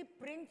ultimately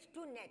print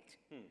to net,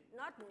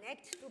 not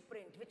net to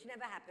print, which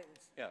never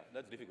happens. Yeah,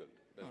 that's difficult.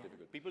 That's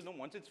difficult. People don't,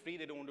 once it's free,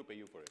 they don't want to pay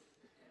you for it.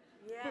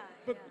 Yeah,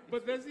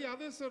 But there's the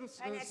other sort of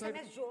And side.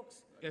 SMS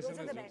jokes. Those are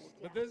the SMS best. jokes.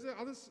 But there's the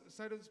other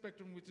side of the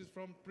spectrum, which is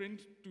from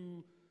print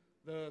to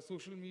the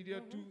social media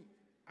to.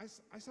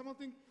 I somehow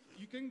think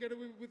you can get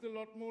away with a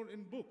lot more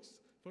in books.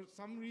 For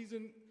some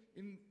reason,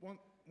 in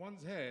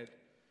one's head,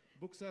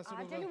 books are sort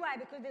I'll of. tell you why,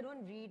 because they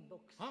don't read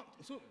books.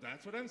 So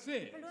that's what I'm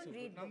saying. People don't So,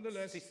 read but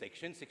nonetheless, See,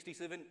 Section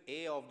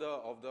 67A of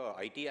the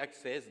IT Act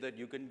says that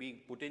you can be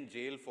put in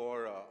jail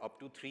for up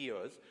to 3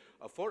 years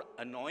for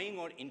annoying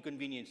or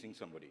inconveniencing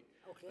somebody.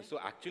 Okay. So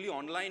actually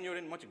online you're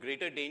in much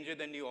greater danger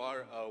than you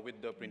are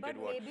with the printed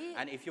But word. maybe-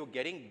 And if you're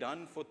getting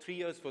done for 3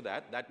 years for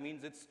that, that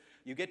means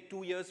you get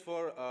 2 years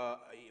for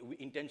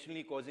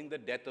intentionally causing the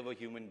death of a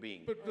human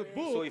being. but the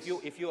books. So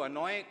if you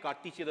annoy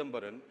Karti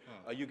Chidambaran,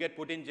 you get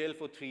put in jail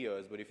for 3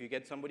 years. But if you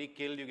get somebody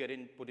killed, you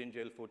get put in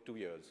jail for 2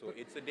 years. So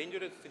it's a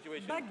dangerous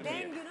situation. But to then,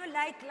 be in. you know,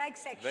 like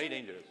section, Very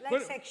dangerous. like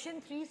But- section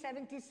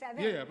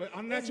 377. Yeah, but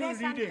unnatural is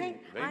there reading.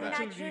 something Very much.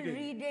 unnatural Reading.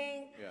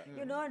 reading, Yeah.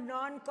 you know,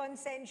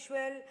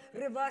 non-consensual,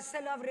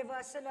 reversal of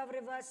reversal of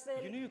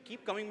reversal. You know, you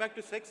keep coming back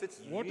to sex. It's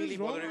What really is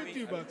wrong bothering with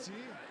me. you, Bachi?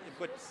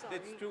 But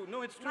it's true.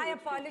 No, it's true. My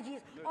it's true.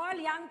 apologies. All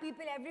young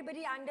people,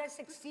 everybody under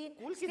 16,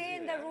 Cool kids stay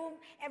in do the that. room.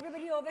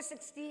 Everybody over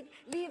 16,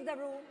 leave the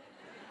room.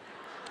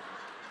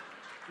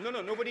 No,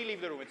 nobody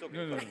leave the room. It's okay.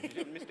 No, no, Sorry. It's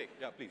a mistake.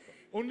 Yeah, please.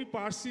 Only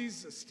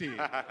Parsis stay.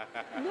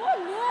 No,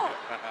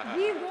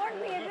 we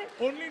won't be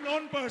able. Only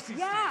non-Parsis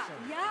Yeah, stay.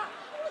 yeah.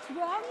 What's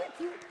wrong with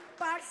you?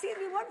 Parsis,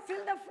 we won't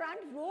fill the front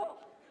row.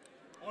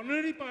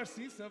 Honorary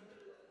Parsis,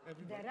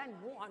 everybody. There are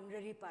no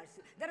honorary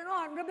Parsis. There are no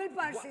honorable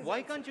Parsis.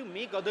 Why can't you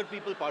make other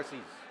people Parsis?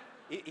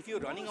 If you're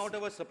running out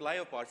of a supply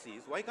of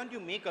Parsis, why can't you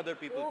make other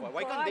people? Oh,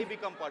 Why can't they God.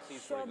 become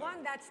Parsis? for example?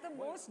 Shovon, that's the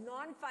most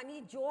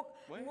non-funny joke,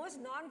 Why? most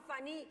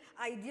non-funny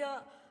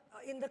idea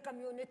in the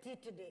community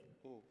today.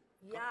 Oh.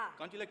 Yeah.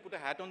 Can't you like put a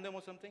hat on them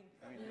or something?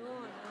 I mean,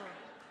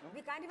 No.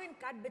 We can't even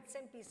cut bits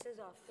and pieces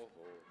off.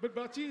 But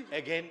Bachi,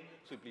 again,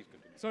 so please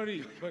continue.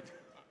 sorry, but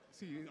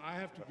see, I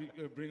have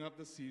to bring up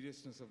the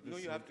seriousness of this. No,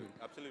 you have to. thing.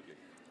 Absolutely.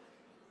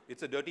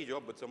 It's a dirty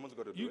job, but someone's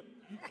got to do You, it.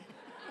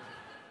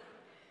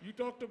 you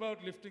talked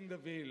about lifting the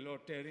veil or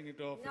tearing it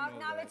off. Now, and all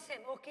now that. it's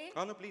him, okay?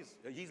 Oh, no, please.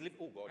 Oh,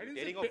 God. I You're didn't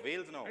tearing say off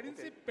veils now. I didn't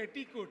Okay. say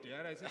petticoat,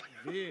 yeah. I said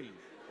veil.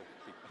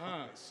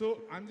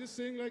 So I'm just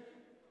saying, like,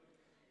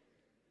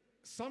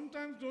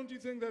 sometimes don't you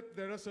think that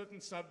there are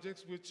certain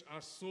subjects which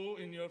are so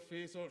in your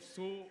face or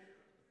so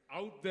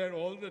out there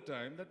all the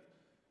time that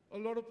a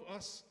lot of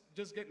us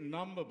just get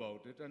numb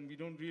about it and we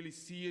don't really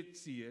see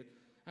it.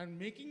 And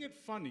making it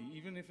funny,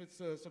 even if it's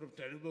a sort of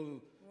terrible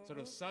sort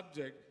of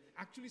subject,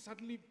 actually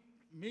suddenly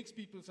makes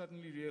people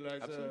suddenly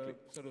realize Absolutely.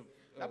 sort of.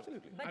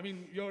 Absolutely. I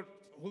mean, your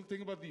whole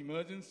thing about the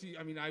emergency,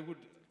 I mean, I would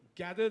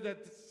gather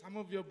that some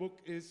of your book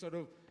is sort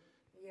of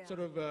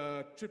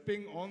Yeah.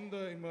 tripping on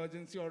the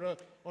emergency or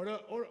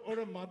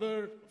a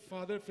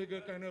mother-father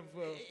figure kind of.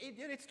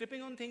 It's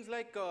tripping on things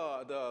like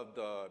the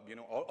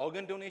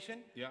organ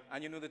donation. Yeah.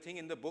 And the thing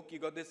in the book, you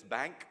got this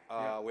bank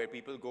where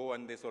people go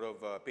and they sort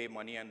of pay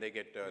money and they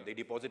get they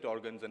deposit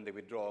organs and they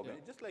withdraw organs.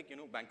 It's just like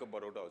Bank of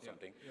Baroda or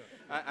something.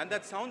 And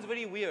that sounds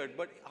very weird,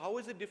 but how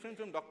is it different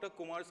from Dr.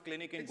 Kumar's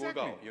clinic in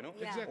Exactly. Gurgaon?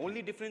 Yeah. Exactly.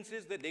 Only difference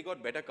is that they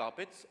got better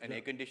carpets and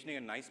air conditioning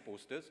and nice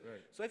posters.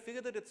 Right. So I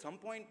figure that at some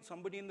point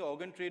somebody in the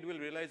organ trade will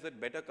realize that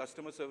better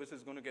customer service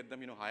is going to get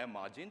them higher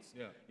margins.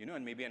 Yeah.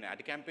 And maybe an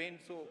ad campaign.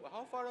 So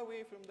how far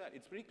away from that?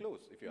 It's pretty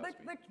close, if you ask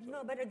me.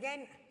 But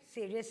again,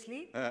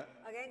 seriously, Uh-huh.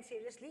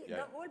 the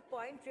Yeah. whole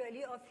point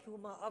really of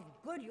humor, of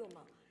good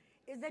humor,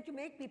 is that you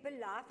make people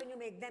laugh and you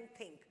make them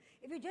think.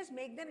 If you just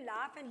make them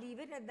laugh and leave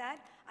it at that,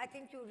 I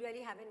think you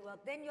really haven't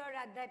worked. Then you're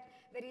at that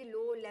very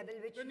low level,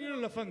 which Then you're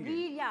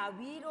lafangi.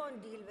 we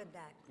don't deal with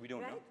that. We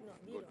don't, right? no? No,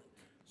 we Good. don't.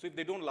 So if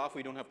they don't laugh,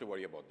 we don't have to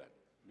worry about that.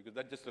 Because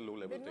that's just a low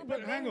level No, thing.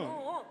 But hang then, on.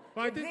 no.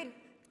 But I If think-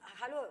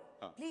 hello,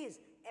 please,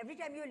 every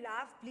time you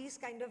laugh, please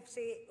kind of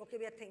say, okay,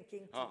 we are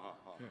thinking.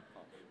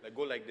 Like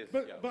go like this.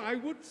 But, yeah. but I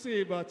would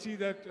say, Bachi,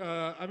 that,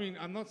 I mean,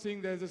 I'm not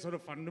saying there's a sort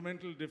of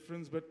fundamental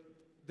difference, but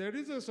there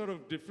is a sort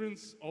of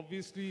difference,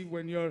 obviously,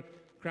 when you're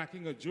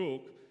cracking a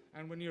joke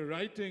and when you're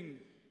writing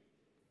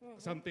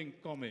something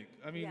comic.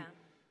 I mean, Yeah.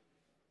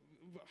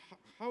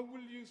 how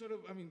will you sort of,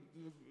 I mean,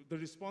 the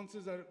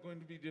responses are going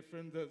to be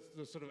different,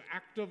 the sort of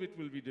act of it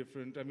will be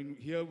different. I mean,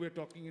 here we're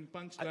talking in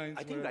punchlines.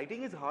 I think where-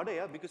 writing is harder,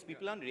 yeah, because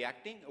people aren't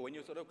reacting. When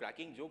you're sort of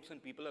cracking jokes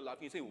and people are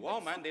laughing, you say, wow,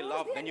 man, they Suppose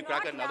laugh. they're Then you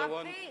crack not another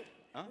one. laughing.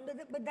 Huh?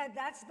 But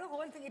that's the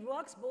whole thing. It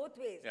works both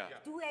ways. Yeah.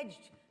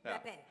 Two-edged Yeah.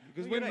 weapon.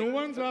 Because You're when right. no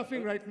one's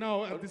laughing right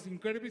now at this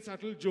incredibly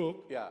subtle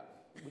joke, Yeah.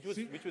 Which was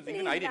Please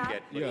even I didn't laugh.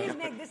 get. Yeah. Please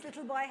make this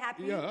little boy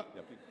happy. yeah,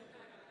 Yeah, please.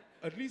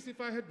 at least if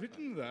I had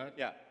written that,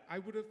 Yeah. I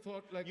would have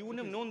thought like... You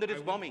wouldn't have okay, known that I it's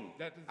would- bombing.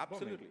 That is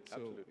Absolutely. bombing. So,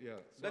 Absolutely. yeah.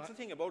 That's the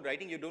thing about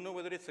writing. You don't know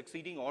whether it's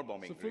succeeding or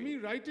bombing. So for really. me,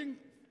 writing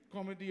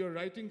comedy or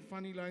writing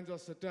funny lines or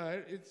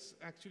satire, it's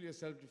actually a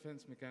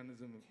self-defense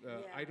mechanism. Yeah.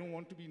 I don't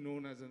want to be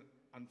known as an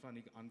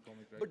unfunny,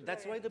 uncomic writers. But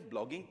that's why the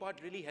blogging part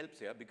really helps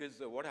here, because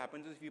what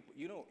happens is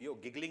you're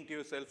giggling to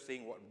yourself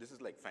saying, "What, this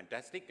is like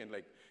fantastic," and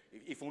like,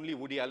 if only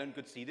Woody Allen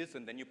could see this,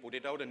 and then you put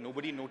it out and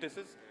nobody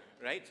notices,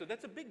 right? So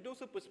that's a big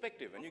dose of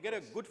perspective, and you get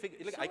a good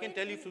figure. Like, I can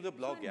tell you through the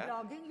blog, so in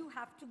blogging, you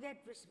have to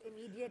get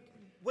immediate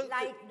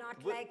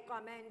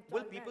comment.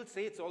 Well, people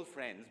say it's all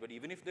friends, but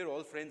even if they're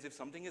all friends, if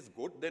something is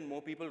good, then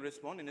more people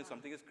respond, and if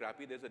something is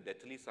crappy, there's a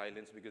deathly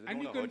silence because they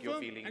don't want to hurt your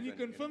feelings. And you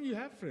confirm you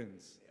have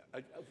friends.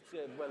 I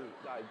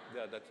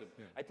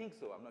think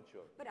so. I'm not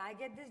sure. But I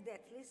get this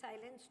deathly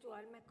silence to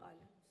all my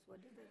columns. What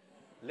is that?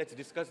 Let's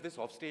discuss this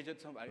off stage at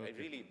some. I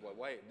really,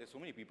 why? There's so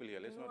many people here.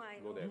 Let's not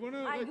go there.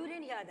 You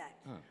didn't hear that.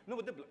 No,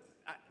 but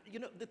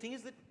the thing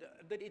is that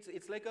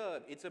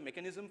it's a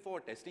mechanism for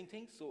testing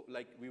things. So,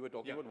 like we were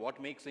talking about what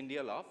makes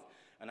India laugh,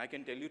 and I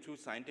can tell you through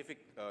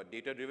scientific,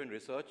 data-driven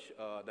research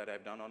that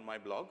I've done on my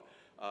blog,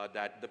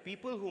 that the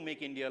people who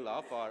make India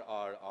laugh are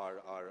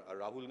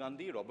Rahul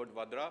Gandhi, Robert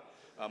Vadra,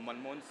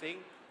 Manmohan Singh,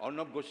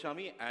 Arnab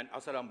Goswami, and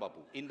Asaram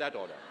Bapu, in that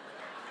order.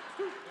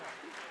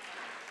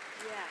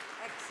 Yeah,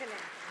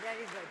 excellent.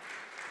 Very good.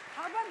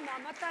 How about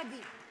Mamata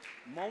Di?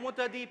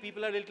 Mamata Di,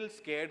 people are a little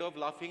scared of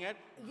laughing at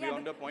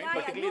beyond a point, no,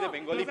 particularly the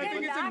Bengali I people.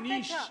 think it's a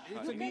niche. her.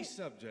 It's a niche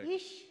subject.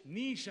 Ish?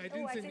 Niche. I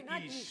didn't say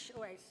not ish. ish.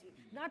 Oh, I see.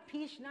 Not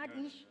pish, not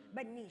ish,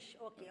 but niche.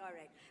 Okay, all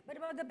right. But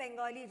about the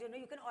Bengalis,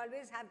 you can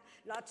always have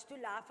lots to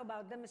laugh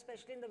about them,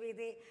 especially in the way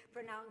they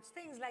pronounce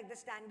things, like the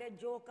standard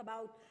joke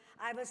about,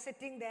 I was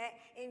sitting there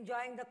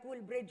enjoying the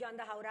cool bridge on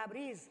the Howrah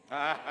breeze.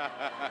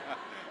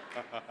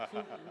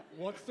 So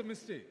what's the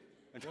mistake?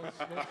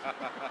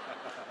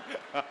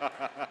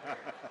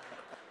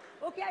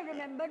 Okay, I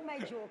remembered my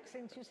joke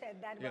since you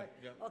said that word.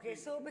 Yeah. Okay,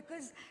 so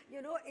because,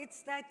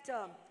 it's that,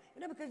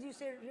 because you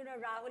said,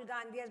 Rahul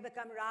Gandhi has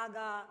become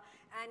Raga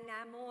and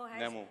now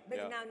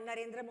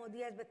Narendra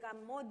Modi has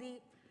become Modi.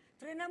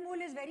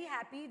 Trinamool is very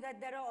happy that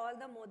there are all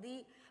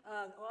the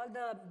all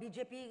the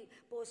BJP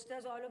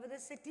posters all over the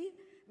city,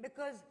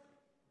 because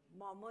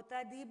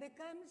Mamata Di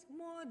becomes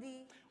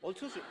Modi.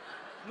 Also,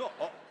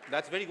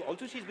 that's very good.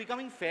 Also, she's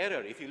becoming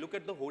fairer. If you look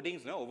at the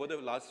hoardings now, over the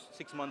last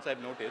 6 months,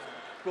 I've noticed,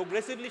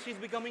 progressively she's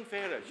becoming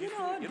fairer. She's,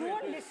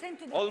 don't listen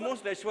to the...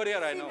 Almost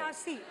Aishwarya Rai now.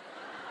 See,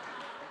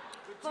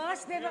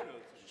 first they were...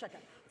 Shut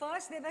up.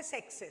 First they were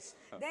sexist,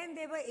 then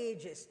they were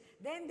ageist,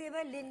 then they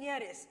were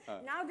linearist.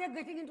 Now they're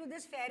getting into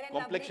this fair and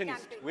lovely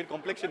campaign. We're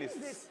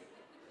complexionists.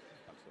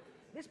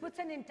 This puts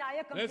an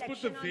entire complexion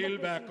Let's put the veil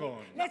back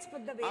on. Let's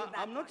put the veil back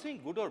I'm not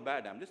saying good or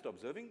bad. I'm just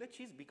observing that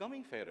she's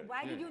becoming fairer.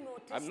 Why did you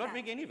notice that? I'm not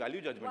making any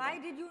value judgment. Why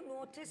did you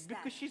notice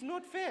that? Because she's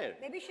not fair.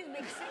 Maybe she's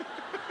mixing.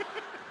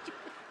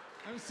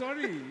 I'm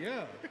sorry,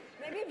 yeah.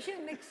 Maybe she's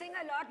mixing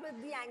a lot with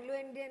the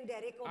Anglo-Indian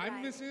Derek O'Brien.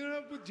 I'm mixing her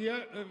up with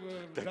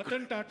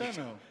Ratan Tata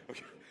now.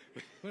 Okay.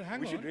 But hang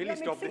we on. should really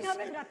stop this. Her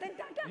with Ratan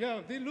Tata?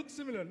 Yeah, they look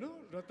similar, no?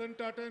 Ratan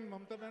Tata and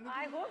Mamata Banerjee.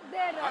 I hope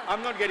they're...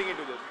 I'm not getting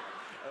into this.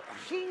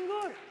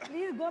 Shingur.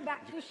 Please go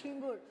back to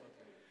Shingur.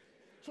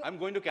 I'm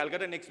going to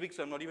Calcutta next week,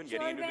 so I'm not even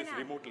getting into this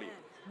remotely.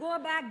 Go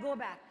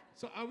back.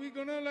 So are we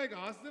going to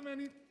ask them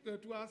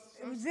to ask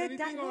us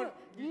anything? Or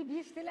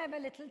we still have a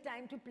little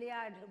time to play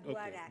our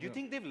act. Do you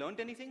think they've learned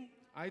anything?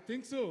 I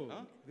think so.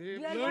 Huh? They've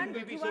learned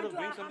maybe sort of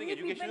doing something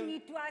educational. People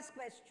need to ask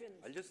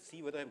questions. I'll just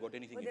see whether I've got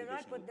anything But they've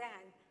educational. not put their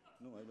hand.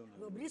 No, I don't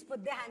know. Nobody's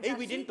put their hands Hey, up.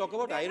 we didn't talk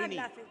about They're not irony.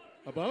 laughing.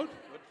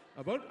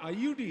 About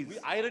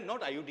IUDs.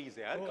 Not IUDs,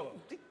 yeah. Oh.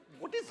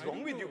 What is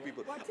wrong with you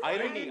people? What's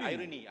Irony.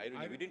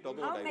 We didn't talk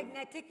about How irony.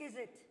 magnetic is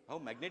it? How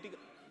magnetic?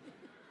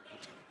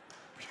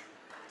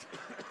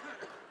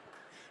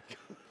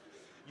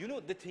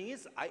 The thing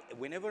is,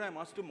 whenever I'm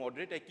asked to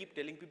moderate, I keep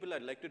telling people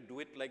I'd like to do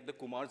it like the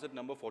Kumars at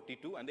number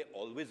 42, and they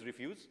always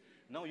refuse.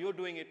 Now you're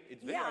doing it.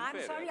 It's very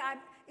unfair. I'm sorry.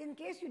 In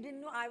case you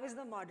didn't know, I was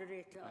the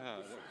moderator.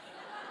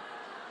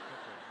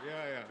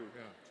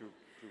 True.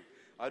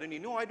 Irony.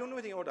 No, I don't know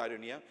anything about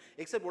irony,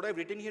 except what I've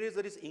written here is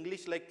that it's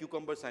English like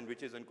cucumber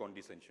sandwiches and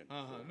condescension.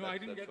 No, I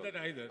didn't get that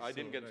either. I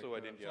didn't get, so I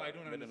didn't, So I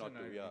don't better not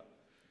understand to,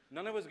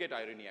 None of us get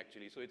irony,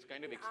 actually, so it's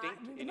kind of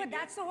extinct in India. But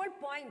that's the whole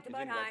point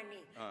about Isn't that-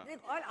 irony.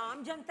 All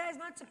Aam Janta is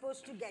not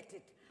supposed to get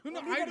it. No,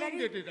 Only I the don't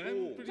get it.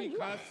 I'm pretty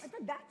class. I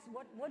thought that's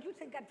what do you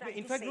think I'm trying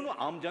In to fact, say? no,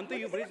 Aam Janta,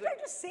 you've raised... What are you trying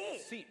to say?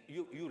 See,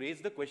 you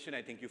raised the question,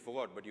 I think you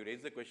forgot, but you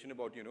raised the question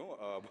about,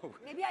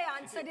 Maybe I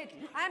answered it.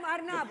 I'm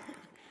Arnab.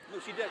 No,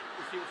 she did.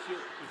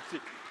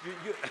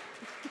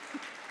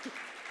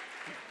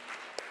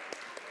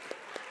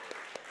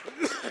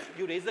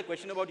 You raised the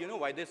question about,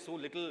 why there's so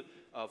little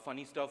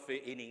funny stuff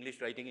in English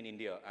writing in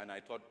India. And I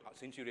thought,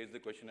 since you raised the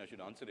question, I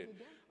should answer it.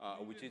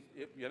 Which is,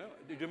 do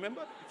you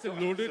remember? It's a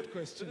loaded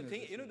question. So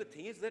the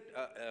thing is that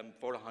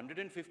for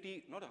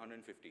 150, not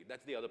 150,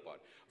 that's the other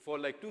part. For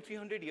like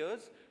 200-300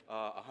 years,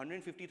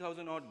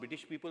 150,000 odd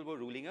British people were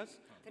ruling us.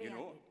 And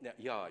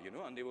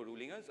they were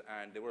ruling us.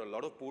 And there were a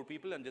lot of poor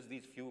people and just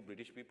these few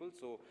British people.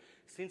 So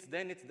since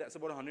then, that's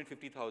about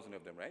 150,000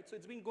 of them, right? So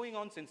it's been going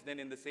on since then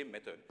in the same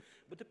method.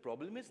 But the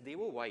problem is they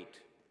were white.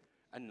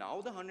 And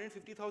now the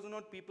 150,000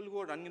 odd people who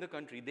are running the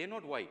country, they're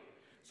not white.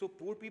 So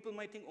poor people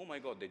might think, oh my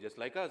God, they're just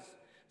like us.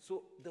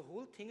 So the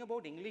whole thing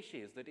about English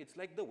is that it's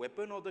like the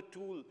weapon or the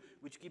tool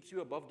which keeps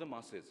you above the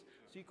masses.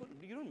 So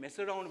you don't mess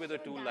around with a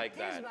tool like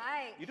that.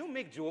 You don't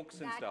make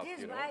jokes and stuff. That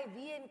is why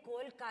we in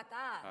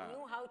Kolkata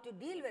knew how to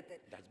deal with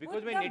it. That's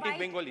because we're native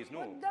Bengalis,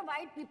 no? Put the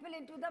white people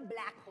into the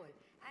black hole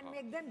and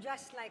make them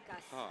just like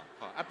us.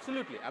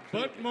 Absolutely,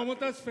 absolutely. But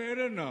Mamata's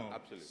fairer now.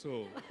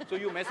 Absolutely. So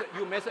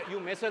you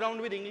mess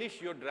around with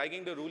English, you're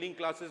dragging the ruling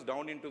classes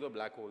down into the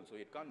black hole. So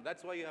it can't.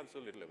 That's why you have so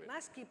little of it.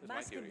 Must keep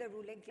the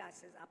ruling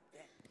classes up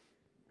there.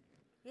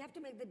 We have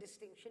to make the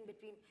distinction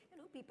between,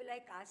 people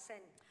like us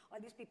and all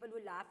these people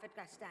who laugh at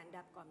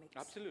stand-up comics.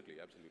 Absolutely,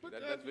 absolutely. But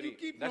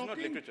That's not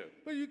literature.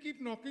 But you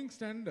keep knocking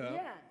stand-up.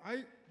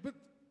 Yeah. But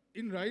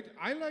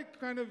I like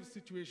kind of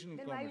situational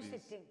Then comedies. why are you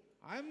sitting?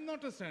 I'm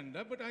not a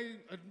stand-up, but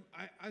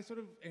I sort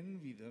of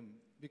envy them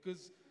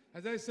because,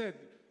 as I said,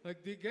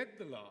 like they get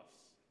the laughs.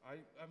 I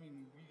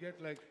mean, we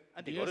get like.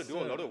 And they got to do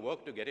a lot of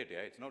work to get it. Yeah,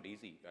 it's not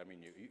easy. I mean,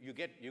 you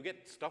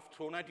get stuff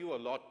thrown at you a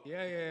lot.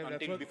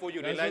 Until before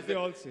you realize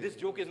that this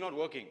joke is not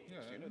working.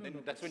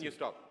 Then that's when you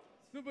stop.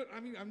 No, but I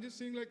mean, I'm just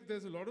saying like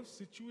there's a lot of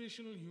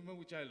situational humor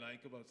which I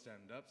like about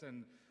stand-ups,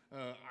 and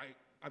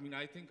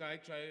I think I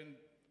try and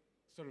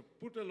sort of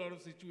put a lot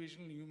of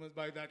situational humor.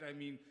 By that I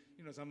mean,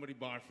 somebody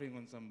barfing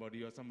on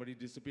somebody or somebody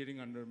disappearing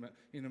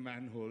in a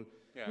manhole,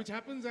 which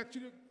happens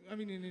actually. I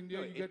mean, in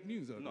India, you get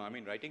news on. No, I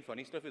mean, writing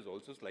funny stuff is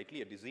also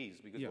slightly a disease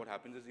because what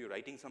happens is you're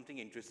writing something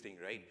interesting,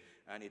 right?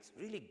 And it's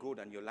really good,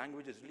 and your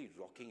language is really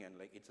rocking, and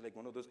it's like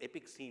one of those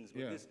epic scenes.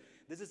 But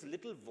there's this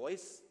little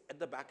voice at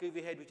the back of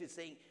your head which is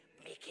saying,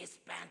 "Make his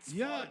pants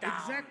fall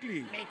down."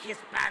 Exactly. Make his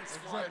pants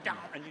fall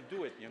down, and you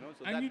do it.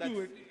 So and you do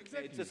it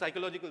exactly. It's a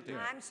psychological thing.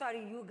 I'm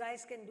sorry, you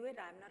guys can do it.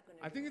 I'm not going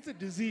to. I think it's a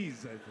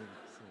disease. I think.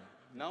 So.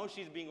 Now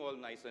she's being all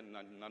nice and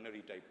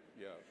nunnery type.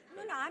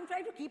 No, I'm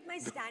trying to keep my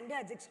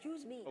standards.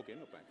 Excuse me. Okay,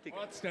 no problem.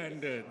 What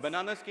standards?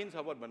 Banana skins?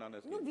 How about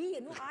banana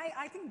skins?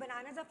 I think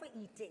bananas are for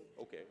eating.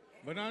 Okay.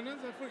 Bananas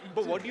are for eating.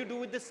 But what do you do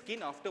with the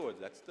skin afterwards?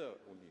 That's the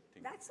only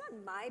thing. That's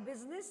not my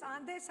business.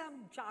 Aren't there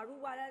some charu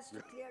walas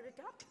to clear it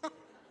up?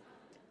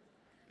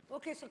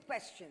 Okay, so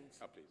questions.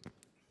 Please.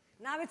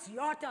 Now it's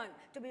your turn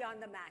to be on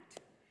the mat.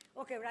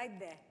 Okay, right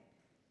there.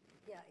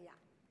 Yeah.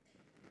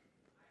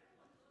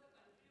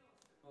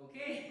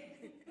 Okay.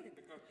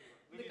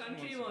 The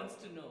country wants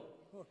to know.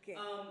 Okay.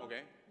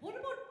 Okay. What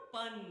about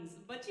puns?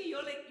 Bachi,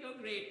 you're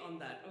great on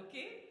that,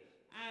 okay?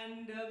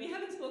 And we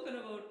haven't spoken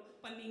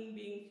about punning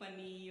being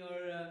funny or,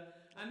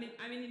 I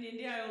mean in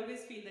India I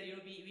always feel that,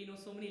 we know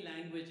so many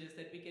languages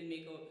that we can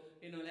make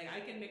I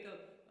can make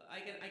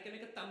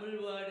a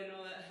Tamil word,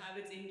 have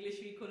its English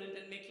equivalent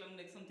and make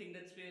something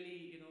that's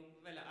really,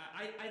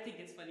 I think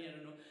it's funny, I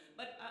don't know.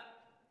 But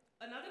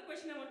another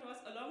question I want to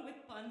ask along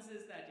with puns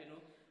is that,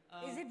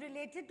 is it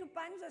related to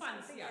puns or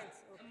something else?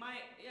 Okay.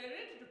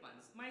 Related to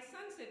puns. My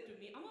son said to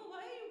me, "Amma,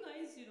 why are you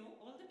guys,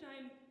 all the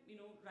time,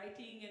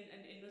 writing and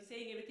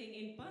saying everything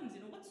in puns?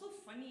 What's so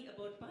funny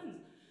about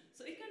puns?"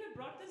 So it kind of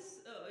brought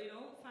this,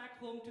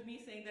 fact home to me,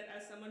 saying that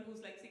as someone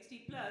who's like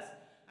 60 plus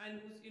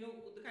and who's,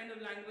 the kind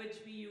of language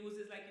we use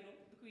is like,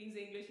 the Queen's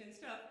English and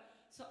stuff.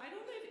 So I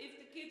don't know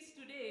if the kids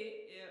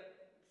today,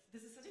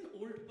 this is such an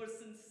old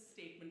person's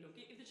statement,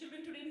 okay? If the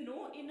children today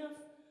know enough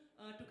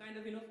to kind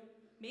of,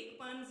 make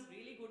puns,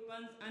 really good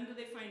puns, and do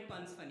they find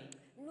puns funny?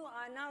 No,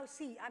 now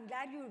see, I'm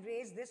glad you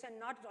raised this and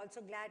not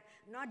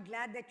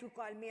glad that you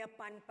call me a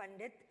pun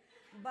pundit.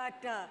 But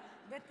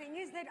the thing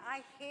is that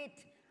I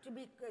hate to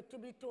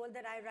be told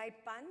that I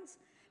write puns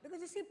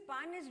because you see,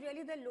 pun is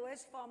really the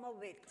lowest form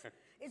of wit.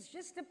 It's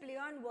just a play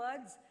on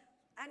words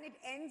and it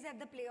ends at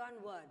the play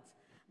on words.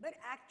 But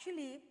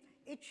actually,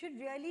 it should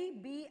really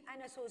be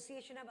an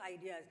association of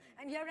ideas.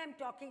 And here I'm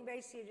talking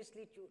very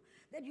seriously too.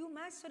 That you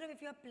must sort of,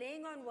 if you're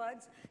playing on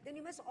words, then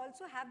you must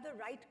also have the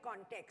right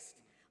context.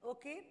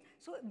 Okay?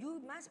 So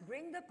you must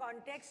bring the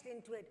context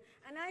into it.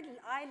 And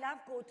I love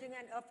quoting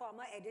a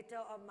former editor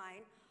of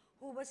mine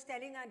who was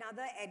telling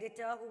another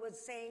editor who was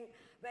saying,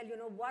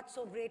 well, what's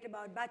so great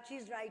about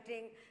Bachi's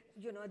writing?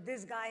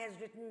 This guy has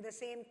written the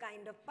same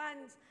kind of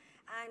puns.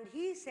 And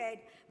he said,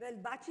 well,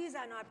 Bachis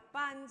are not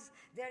puns,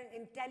 they're an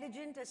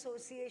intelligent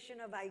association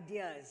of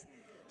ideas.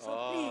 So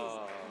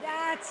please,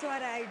 that's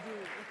what I do.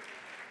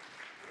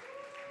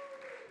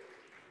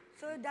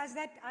 So does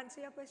that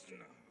answer your question?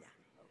 No. Yeah.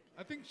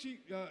 I think you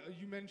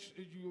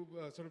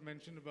sort of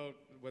mentioned about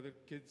whether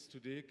kids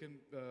today can,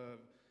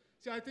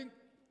 see, I think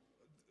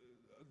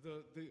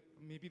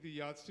maybe the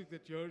yardstick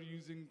that you're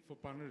using for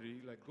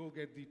punnery, like go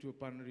get thee to a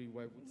punnery,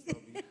 why wouldst thou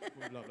be,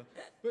 blah, blah, blah.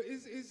 But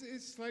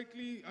is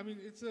slightly, I mean,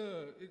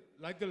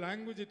 like the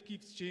language, it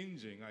keeps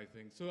changing, I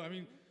think. So, I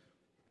mean,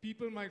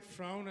 people might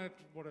frown at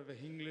whatever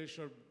English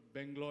or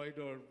Bengloid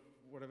or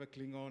whatever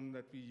Klingon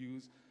that we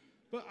use.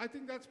 But I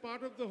think that's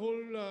part of the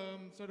whole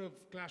sort of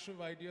clash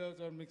of ideas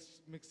or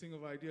mixing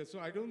of ideas. So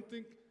I don't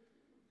think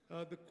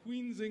the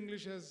Queen's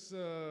English, as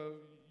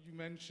you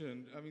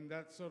mentioned, I mean,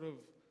 that's sort of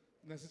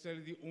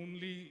necessarily the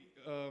only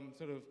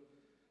sort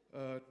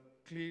of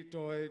clay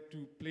toy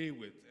to play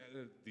with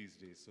these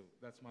days. So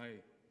that's my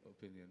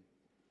opinion.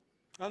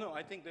 No,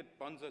 I think that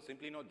puns are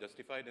simply not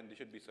justified and they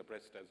should be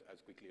suppressed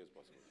as quickly as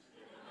possible.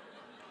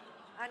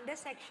 Under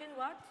section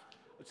what?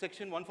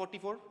 Section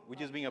 144,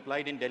 which is being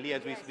applied in Delhi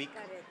as we speak.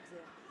 Correct.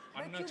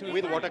 Yeah. Unnatural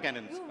With water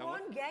cannons. You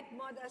won't get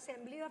more the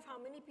assembly of how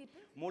many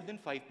people? More than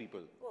 5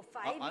 people. Oh,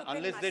 5 you can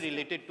unless they're muster.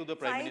 related to the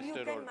Prime 5 you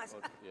Minister can or muster.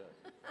 yeah.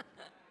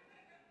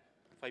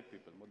 5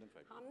 people, more than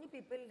 5. How many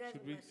people does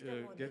Should we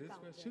Mr. Modi get his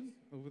count question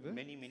as? over there?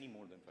 Many, many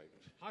more than 5.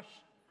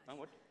 Hush.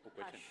 What? Oh,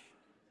 question. Hush.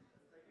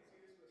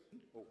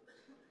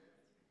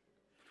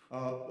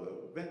 Oh.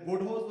 When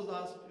Woodhouse was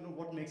asked,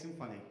 what makes him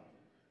funny,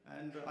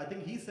 and I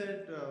think he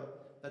said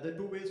that there are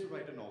 2 ways to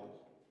write a novel.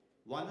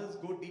 One is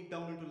go deep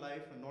down into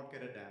life and not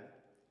care a damn,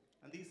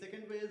 and the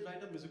second way is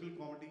write a musical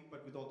comedy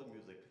but without the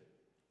music.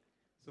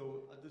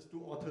 So there's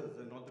 2 authors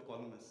and not the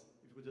columnists.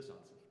 If you could just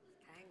answer.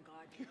 Thank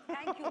God.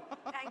 Thank you.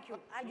 Thank you.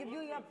 I'll give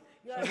you your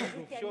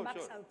little 10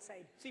 bucks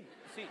outside. See,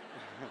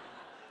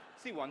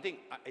 see, one thing,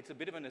 it's a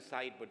bit of an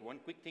aside, but one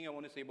quick thing I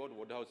want to say about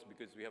Woodhouse,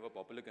 because we have a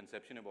popular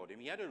conception about him.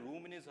 He had a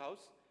room in his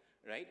house,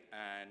 right?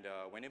 And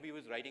whenever he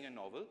was writing a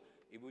novel,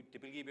 it would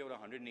typically be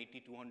about 180,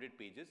 200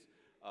 pages.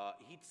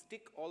 He'd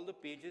stick all the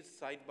pages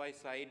side by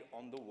side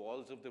on the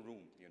walls of the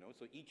room,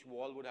 So each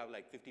wall would have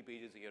like 50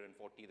 pages here and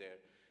 40 there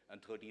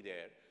and 30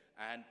 there.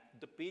 And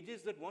the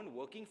pages that weren't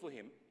working for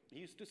him, he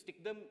used to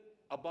stick them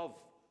above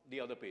the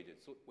other pages.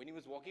 So when he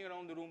was walking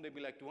around the room, there'd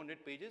be like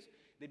 200 pages.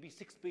 There'd be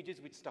 6 pages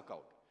which stuck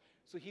out.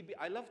 So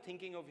I love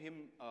thinking of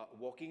him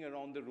walking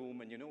around the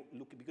room and,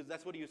 because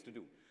that's what he used to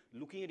do.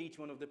 Looking at each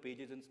one of the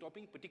pages and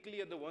stopping,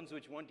 particularly at the ones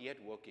which weren't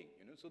yet working,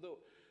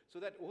 So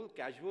that whole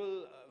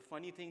casual,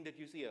 funny thing that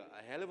you see, a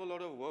hell of a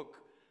lot of work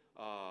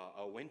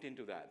went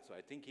into that. So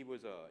I think he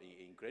was an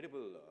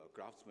incredible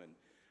craftsman.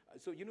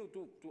 So,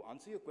 to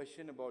answer your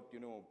question about,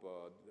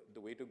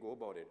 the way to go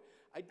about it,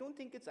 I don't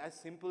think it's as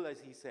simple as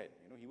he said.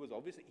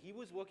 He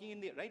was working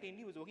in the, right,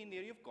 he was working in the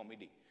area of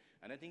comedy.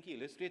 And I think he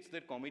illustrates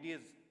that comedy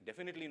is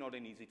definitely not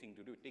an easy thing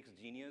to do. It takes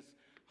genius,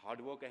 hard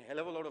work, a hell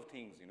of a lot of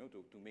things,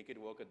 to make it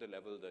work at the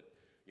level that,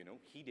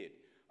 he did.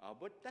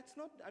 But that's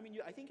not,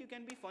 I think you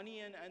can be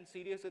funny and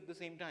serious at the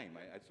same time.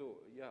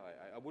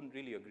 I wouldn't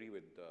really agree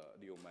with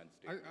the old man's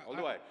statement,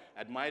 although I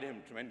admire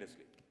him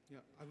tremendously. Yeah,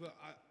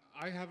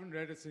 I haven't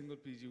read a single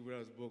P.G.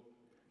 Woodhouse book,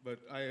 but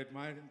I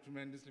admire him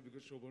tremendously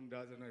because Shovon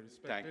does, and I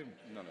respect him.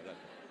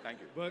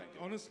 Thank you. But thank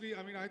you. honestly,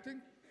 I think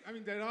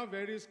there are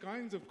various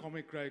kinds of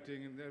comic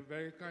writing and there are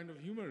various kind of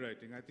humor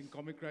writing. I think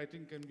comic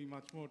writing can be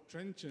much more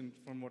trenchant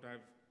from what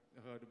I've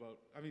heard about.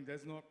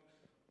 There's not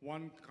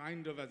one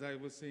kind of, as I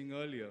was saying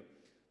earlier.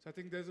 So I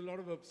think there's a lot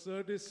of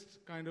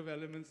absurdist kind of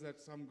elements that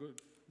some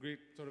great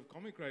sort of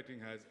comic writing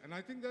has. And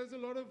I think there's a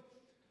lot of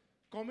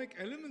comic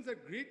elements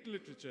that great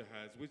literature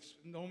has, which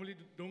normally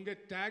don't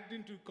get tagged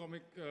into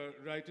comic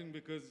writing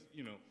because,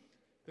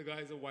 the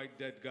guy's a white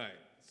dead guy.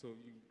 So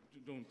you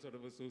don't sort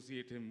of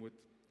associate him with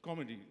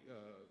comedy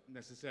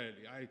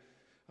necessarily. I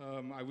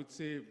would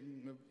say,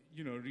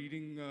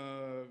 reading,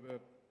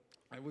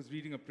 I was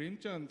reading a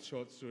Premchand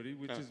short story,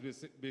 which is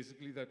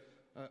basically that,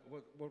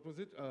 what was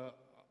it?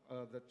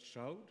 That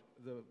shroud,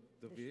 the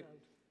veil?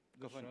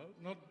 The shroud?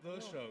 Not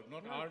the shroud,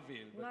 not our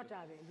veil. Not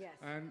our veil, yes.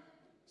 And,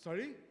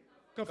 sorry?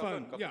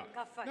 Kafan, yeah.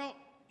 Kafan. Now,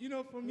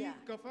 for me,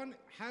 Kafan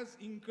has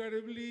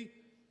incredibly,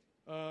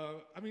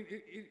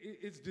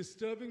 it's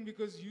disturbing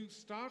because you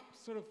start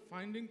sort of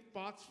finding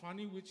parts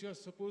funny which you're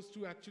supposed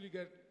to actually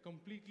get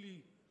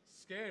completely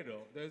scared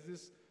of. There's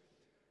this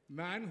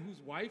man whose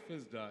wife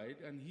has died,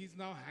 and he's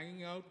now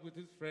hanging out with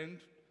his friend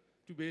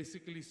to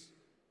basically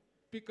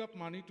pick up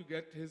money to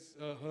get his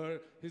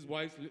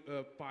wife's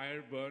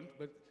pyre burnt,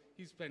 but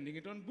he's spending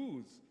it on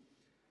booze.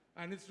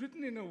 And it's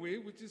written in a way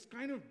which is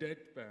kind of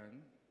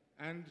deadpan,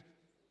 and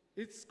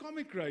it's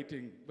comic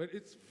writing, but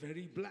it's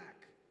very black.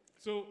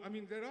 So,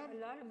 there are... A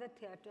lot of the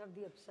theatre of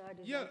the absurd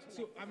is yeah, also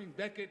so, like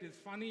Beckett is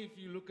funny if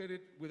you look at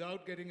it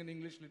without getting an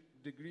English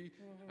degree,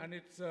 and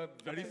it's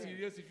very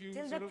serious if you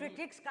Till sort the of...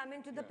 critics come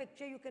into the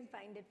picture, you can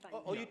find it funny.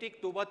 Or you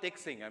take Toba Tek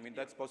Singh.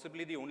 That's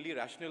possibly the only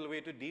rational way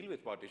to deal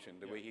with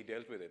partition, the way he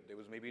dealt with it. There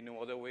was maybe no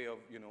other way of,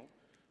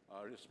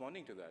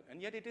 responding to that.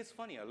 And yet it is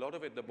funny. A lot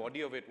of it, the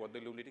body of it, what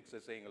the lunatics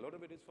are saying, a lot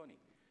of it is funny.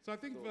 So I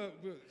think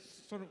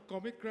sort of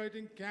comic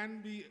writing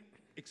can be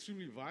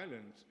extremely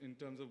violent in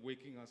terms of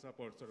waking us up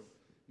or sort of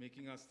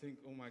making us think,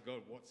 oh my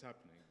God, what's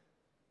happening?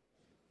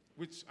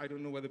 Which I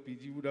don't know whether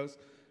P.G. Woodhouse,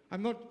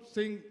 I'm not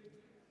saying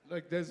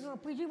like there's... No,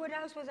 P.G.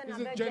 Woodhouse was he's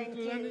another a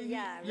gentle and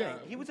gentle, Yeah,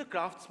 he was a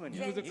craftsman. He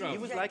was a craftsman. He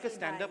was like a Gentle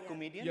stand-up guy,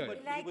 comedian, Yeah.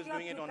 but like he was your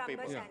doing it on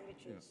paper. cucumber Yeah.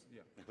 sandwiches.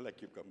 Yeah. Like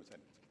cucumber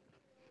sandwiches.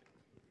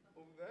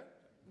 Over there?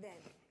 Then,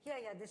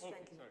 here, this Okay,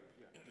 gentleman. sorry,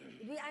 yeah.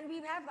 We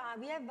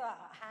have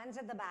hands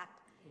at the back.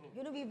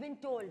 We've been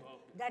told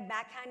that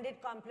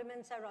backhanded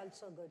compliments are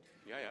also good.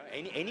 Yeah.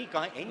 Any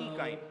kind.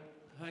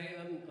 Hi,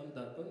 I'm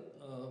Darpan.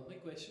 My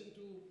question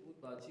to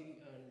both Bachi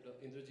and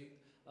Indrajit.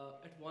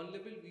 At one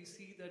level, we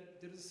see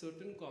that there is a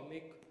certain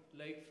comic,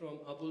 like from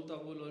Abul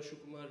Tabul or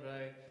Shukumar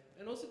Rai,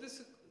 and also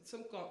there's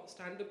some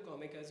stand-up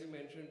comic, as you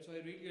mentioned. So I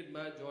really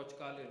admire George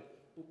Carlin,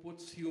 who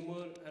puts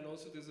humor and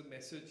also there's a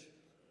message.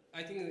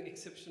 I think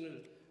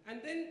exceptional.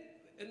 And then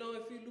And now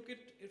if we look at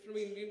it from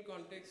an Indian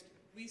context,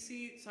 we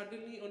see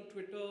suddenly on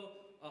Twitter,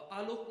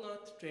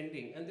 Aloknath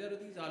trending, and there are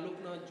these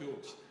Aloknath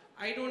jokes.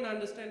 I don't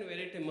understand where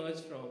it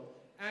emerged from.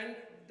 And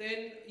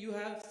then you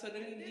have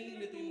suddenly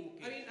Nitin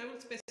Mukesh. I mean, I will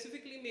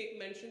specifically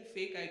mention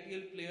fake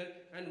IPL player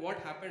and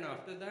what happened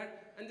after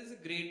that, and there's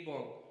a great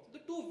bong. So the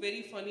two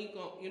very funny,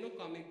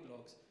 comic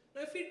blogs.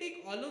 Now, if we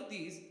take all of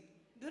these,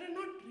 there are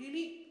not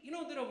really,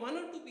 there are one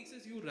or two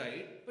pieces you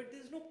write, but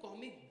there's no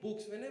comic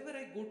books. Whenever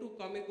I go to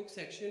comic book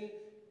section,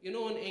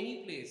 on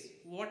any place,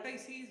 what I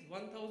see is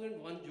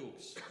 1001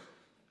 jokes,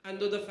 and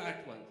they're the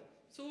fat ones.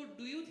 So,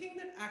 do you think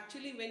that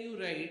actually when you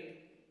write,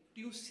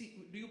 do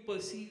you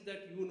perceive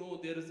that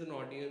there is an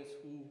audience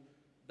who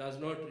does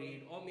not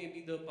read, or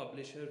maybe the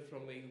publisher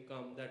from where you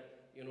come,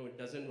 that it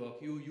doesn't work?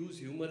 You use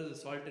humor as a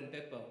salt and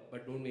pepper,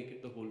 but don't make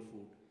it the whole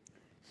food.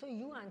 So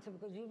you answer,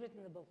 because you've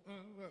written the book.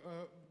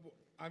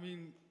 I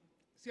mean,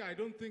 see, I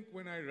don't think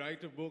when I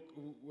write a book,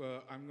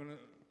 I'm going to,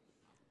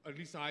 at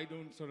least I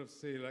don't sort of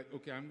say like,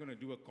 okay, I'm going to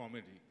do a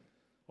comedy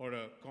or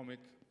a comic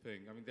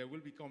thing. I mean, there will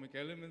be comic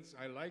elements.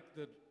 I like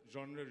the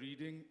genre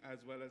reading as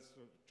well as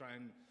sort of try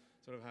and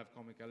sort of have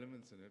comic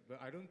elements in it.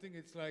 But I don't think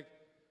it's like,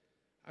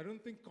 I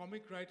don't think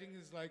comic writing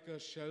is like a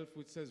shelf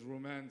which says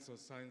romance or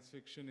science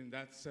fiction in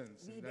that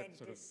sense. We in that read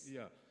sort this. of,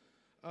 yeah.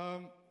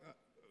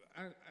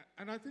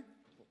 And I think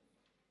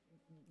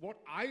what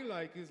I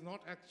like is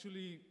not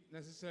actually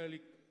necessarily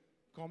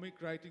comic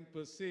writing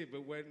per se,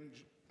 but when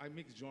I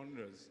mix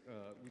genres,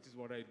 which is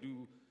what I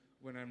do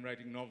when I'm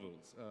writing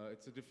novels.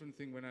 It's a different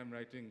thing when I'm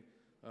writing,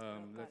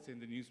 let's say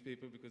in the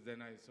newspaper, because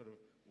then I sort of,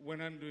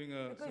 when I'm doing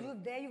a... Because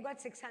there you've got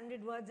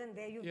 600 words and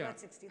there you've got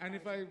 60,000. And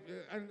if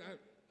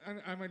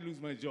I might lose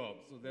my job,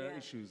 so there are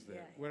issues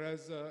there.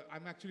 Whereas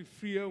I'm actually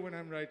freer when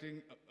I'm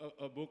writing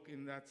a book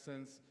in that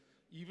sense,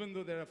 even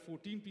though there are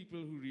 14 people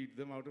who read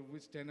them, out of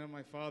which 10 are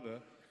my father.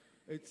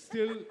 It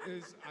still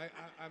is,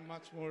 I'm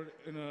much more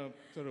in a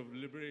sort of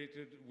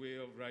liberated way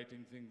of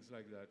writing things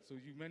like that. So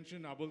you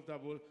mentioned Abul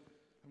Tabul.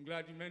 I'm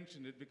glad you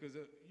mentioned it because,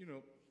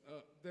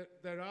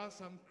 there are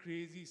some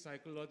crazy,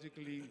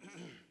 psychologically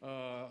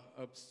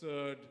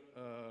absurd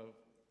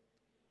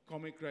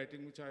comic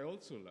writing, which I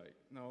also like.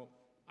 Now,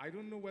 I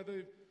don't know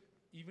whether,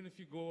 even if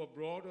you go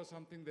abroad or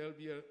something, there'll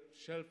be a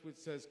shelf which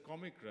says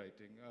comic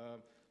writing.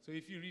 So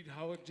if you read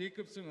Howard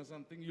Jacobson or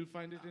something, you'll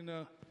find it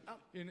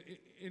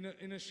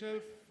in a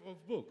shelf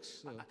of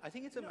books. I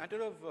think it's a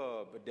matter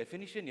of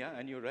definition, yeah,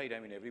 and you're right. I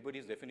mean,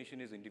 everybody's definition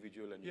is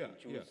individual, and you can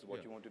choose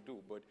what you want to do.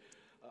 But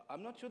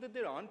I'm not sure that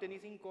there aren't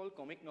anything called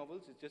comic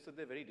novels. It's just that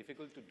they're very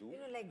difficult to do.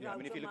 Like I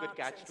mean, if you look at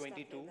Catch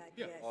 22,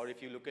 like or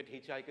if you look at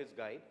Hitchhiker's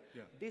Guide,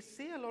 they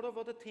say a lot of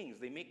other things.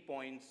 They make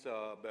points.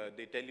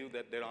 They tell you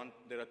that there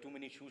are too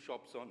many shoe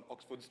shops on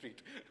Oxford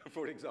Street,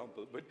 for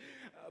example.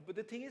 But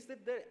the thing is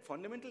that the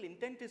fundamental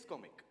intent is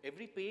comic.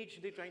 Every page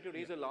they're trying to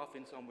raise a laugh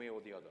in some way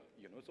or the other.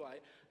 So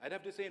I'd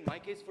have to say, in my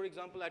case, for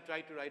example, I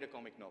tried to write a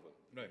comic novel.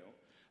 Right.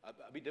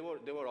 I mean,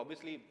 there were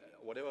obviously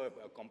whatever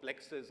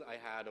complexes I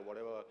had or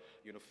whatever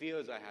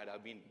fears I had.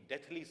 I've been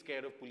deathly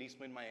scared of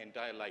policemen my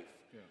entire life.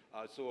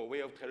 So a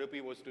way of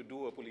therapy was to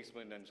do a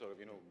policeman and sort of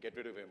get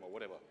rid of him or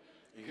whatever.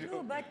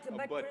 No, but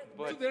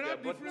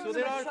so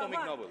there are comic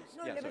novels.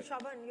 No, but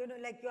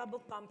Shovon, like your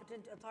book,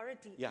 Competent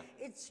Authority.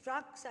 It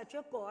struck such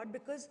a chord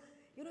because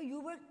you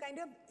were kind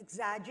of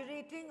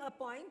exaggerating a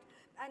point,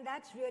 and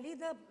that's really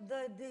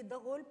the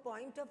whole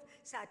point of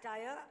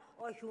satire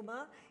or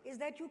humor, is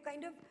that you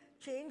kind of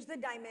change the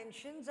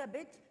dimensions a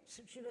bit,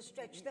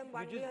 stretch them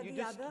one way or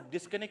the other. You just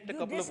disconnect a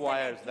couple of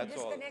wires, that's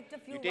all.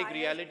 You take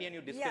reality and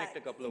you disconnect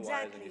a couple of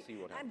wires and you see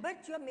what happens.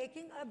 But you're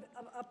making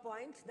a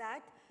point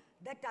that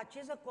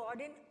touches a chord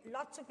in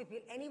lots of people.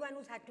 Anyone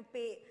who's had to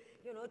pay,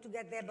 to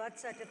get their birth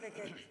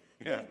certificate,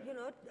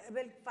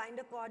 will find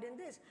a chord in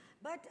this.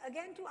 But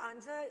again, to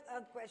answer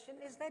a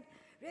question is that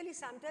really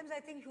sometimes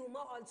I think humor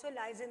also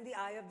lies in the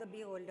eye of the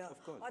beholder,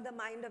 or the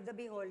mind of the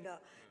beholder.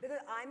 Because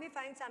I may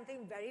find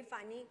something very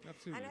funny,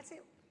 and I say,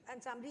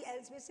 and somebody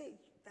else may say,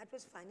 that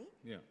was funny.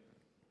 Yeah,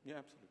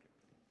 absolutely.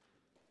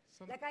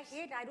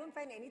 I don't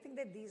find anything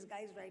that these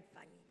guys write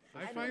funny.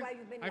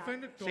 I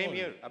find it tall. Same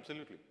here,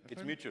 absolutely.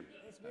 It's mutual.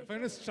 I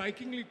find it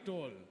strikingly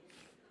tall.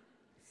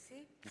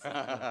 See?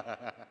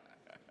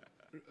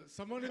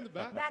 Someone in the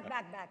back?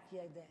 Back,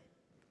 here, there.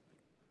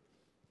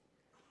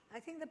 I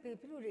think the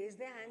people who raise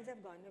their hands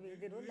have gone away.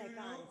 They don't like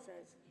our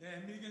answers. The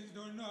Americans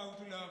don't know how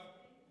to laugh.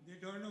 They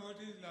don't know what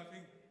is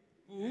laughing.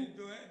 Who?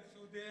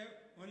 So they have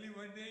only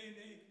one day in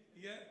a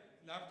year,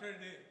 laughter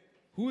day.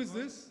 Who is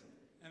this?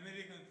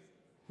 Americans.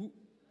 Who?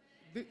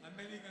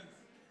 American.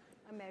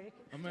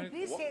 American. So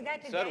please say that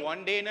again. Sir,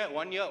 one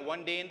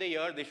day in the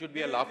year, there should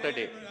be a laughter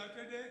day.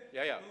 Laughter day.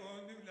 Yeah. So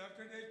on the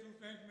laughter day, two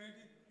friends met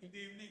in the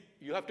evening.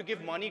 You have to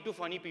give money to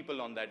funny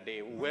people on that day.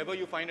 Whoever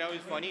you find out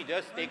is funny,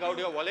 just take out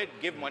your wallet,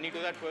 give money to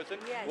that person.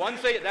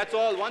 That's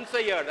all. Once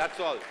a year. That's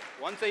all.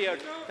 Once a year.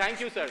 Thank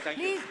you, sir. Thank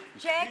you. Please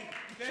check,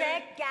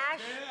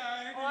 cash,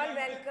 all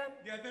welcome.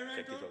 The other one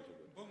Check is told, also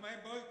good. my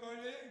boss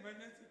called an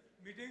emergency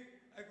meeting.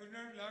 I could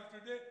not laugh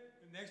today.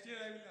 Next year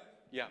I will laugh.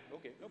 Yeah,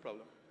 okay, no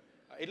problem.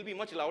 It'll be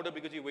much louder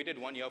because you waited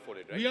 1 year for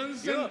it, right? We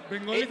understand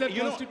Bengali that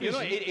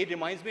constipation. It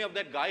reminds me of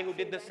that guy who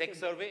did the sex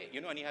survey,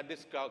 and he had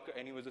this,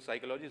 and he was a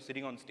psychologist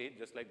sitting on stage,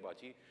 just like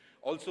Bachi.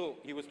 Also,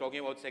 he was talking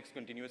about sex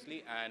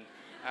continuously, and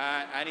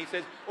he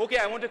says, okay,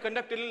 I want to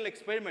conduct a little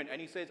experiment. And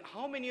he says,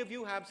 how many of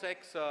you have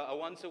sex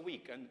once a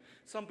week? And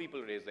some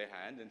people raise their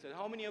hands and says,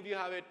 how many of you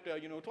have it,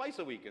 twice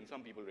a week? And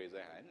some people raise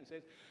their hand and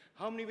says,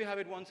 how many of you have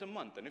it once a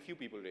month? And a few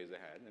people raise their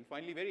hand. And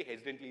finally, very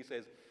hesitantly, he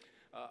says,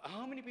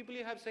 how many people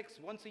you have sex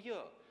once a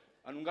year?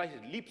 And one guy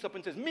leaps up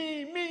and says,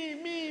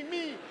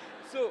 me.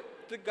 So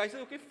the guy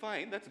says, okay,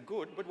 fine, that's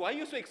good, but why are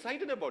you so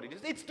excited about it? He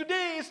says, it's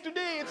today.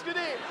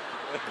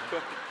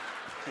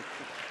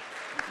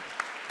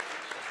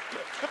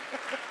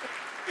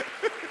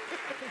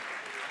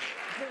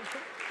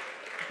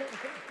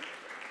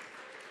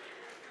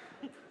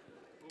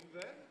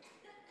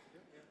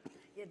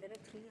 Yeah, there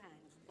are 3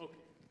 hands. Okay.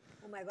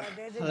 Oh my God,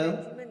 there's a Hello?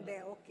 gentleman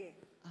there. Okay.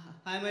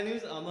 Hi, my name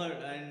is Amar,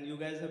 and you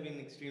guys have been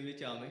extremely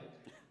charming.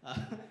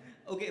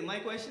 Okay, my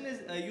question is,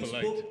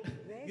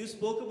 you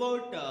spoke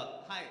about,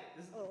 hi.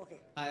 Oh, okay.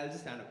 Hi, I'll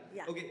just stand up.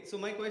 Yeah. Okay, so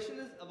my question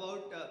is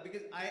about,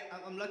 because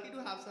I'm lucky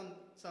to have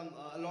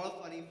a lot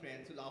of funny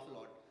friends who laugh a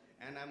lot,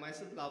 and I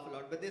myself laugh a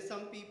lot, but there's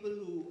some people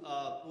who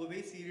are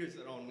very serious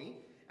around me,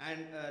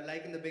 and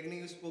like in the beginning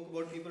you spoke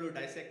about people who are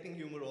dissecting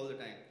humor all the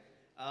time.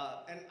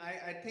 And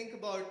I think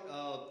about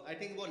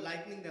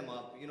lightening them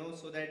up,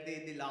 so that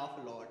they laugh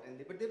a lot,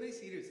 but they're very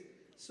serious.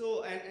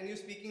 So, and you're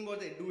speaking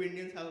about do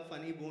Indians have a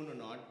funny bone or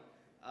not?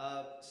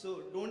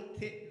 So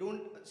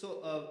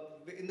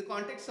in the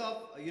context of,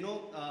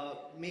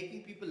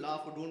 making people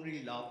laugh who don't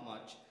really laugh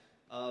much,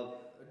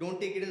 don't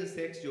take it as a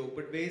sex joke,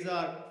 but where's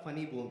our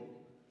funny bone?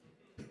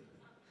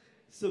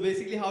 So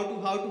basically, how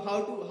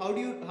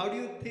do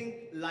you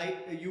think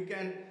you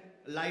can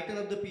lighten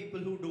up the people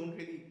who don't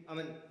really,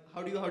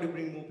 how do you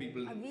bring more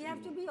people in? We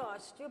have to be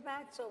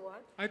osteopaths or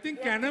what? I think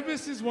We have to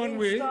cannabis is one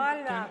way.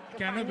 Install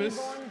Cannabis.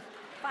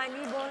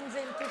 funny bones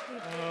into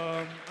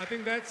people. I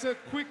think that's a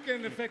quick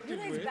and effective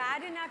way. It's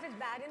bad enough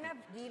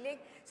dealing.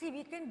 See,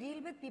 we can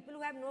deal with people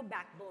who have no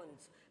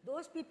backbones.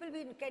 Those people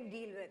we can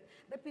deal with.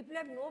 But people who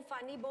have no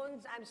funny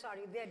bones, I'm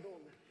sorry, they're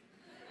doomed.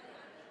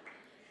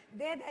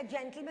 There's a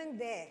gentleman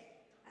there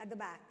at the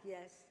back,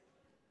 yes.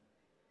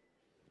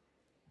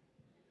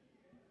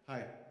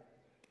 Hi.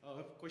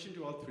 Question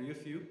to all 3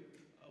 of you.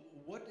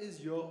 What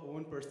is your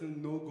own personal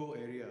no-go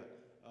area,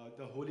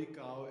 the holy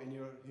cow in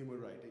your humor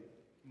writing?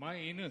 My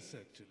anus,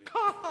 actually.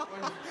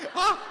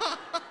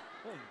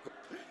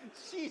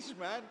 Sheesh,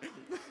 man.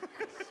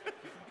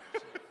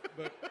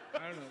 But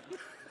I don't know.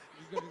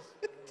 You guys.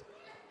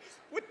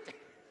 What?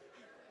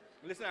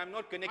 Listen, I'm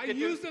not connected I to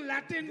used a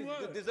Latin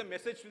word. This is a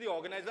message to the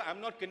organizer. I'm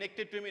not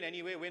connected to him in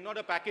any way. We're not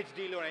a package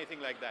deal or anything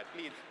like that.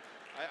 Please.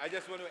 I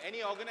just want to,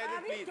 any organizer,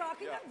 Are we please.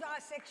 talking of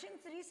section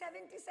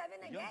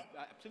 377 again?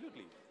 Yeah,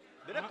 absolutely.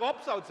 There are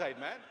cops outside,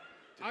 man.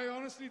 I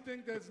honestly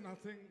think there's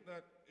nothing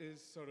that is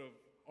sort of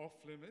off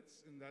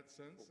limits in that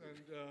sense.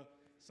 And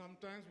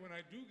sometimes when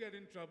I do get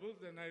in trouble,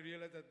 then I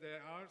realize that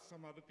there are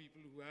some other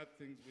people who have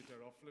things which are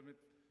off limit,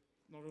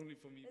 not only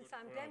for me, And but for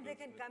sometimes they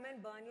others. can come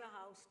and burn your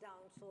house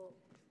down, so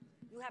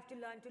you have to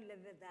learn to live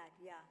with that,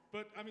 yeah.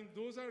 But I mean,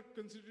 those are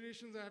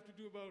considerations I have to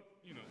do about,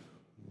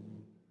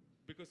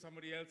 because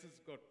somebody else has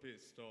got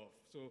pissed off.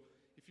 So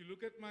if you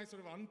look at my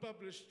sort of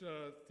unpublished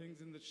things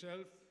in the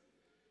shelf,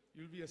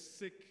 you'll be a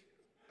sick,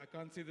 I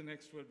can't say the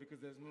next word because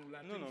there's no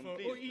Latin for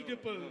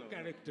Oedipal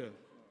character.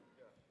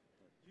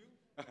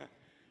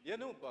 Yeah,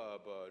 no,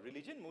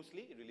 religion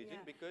mostly,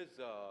 because,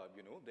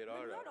 there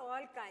are... But not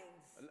all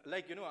kinds.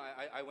 Like,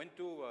 I went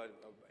to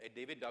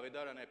David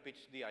Davidar and I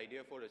pitched the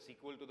idea for a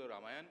sequel to the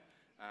Ramayana,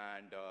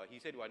 and he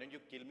said, why don't you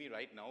kill me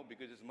right now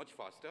because it's much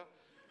faster.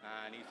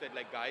 And he said,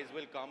 like, guys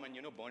will come and,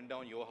 burn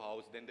down your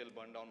house, then they'll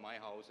burn down my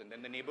house, and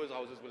then the neighbors'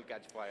 houses will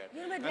catch fire.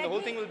 And the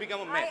whole thing will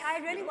become a mess. I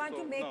really want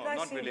to make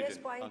a serious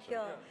religion. point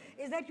here.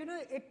 Is that,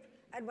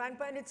 at one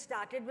point it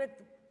started with,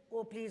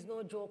 oh, please,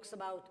 no jokes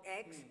about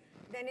X.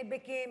 Then it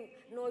became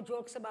no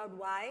jokes about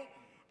Y.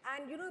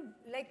 And,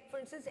 like, for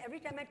instance, every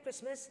time at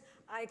Christmas,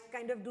 I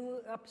kind of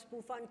do a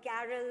spoof on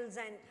carols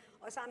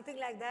or something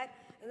like that.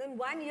 And then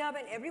one year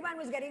when everyone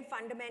was getting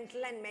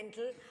fundamental and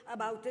mental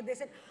about it, they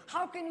said,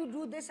 how can you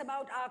do this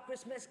about our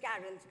Christmas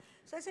carols?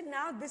 So I said,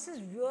 now this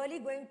is really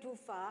going too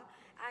far.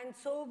 And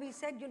so we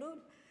said,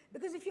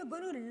 because if you're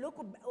going to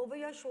look over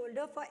your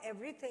shoulder for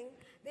everything,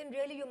 then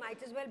really you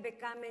might as well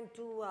become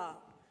into,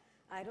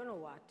 I don't know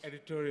what.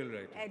 Editorial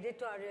writing.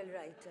 Editorial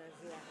writers,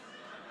 yeah.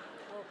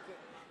 Okay.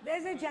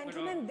 There's a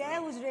gentleman there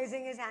who's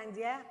raising his hand,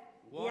 yeah?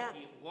 What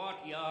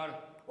yar?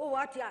 Oh,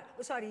 what yar?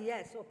 Oh, sorry,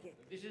 yes, okay.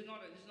 This is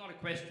not a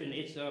question.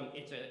 It's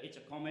a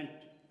comment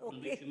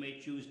on which you may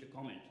choose to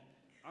comment.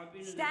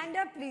 Stand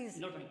up, please.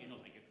 No, thank you. No,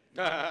 thank you.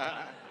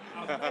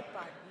 My part,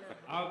 no.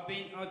 I've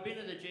been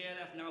at the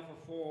JLF now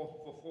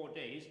for 4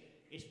 days.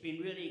 It's been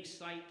really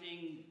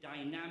exciting,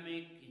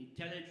 dynamic,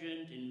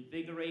 intelligent,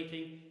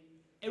 invigorating,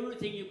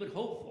 everything you could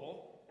hope for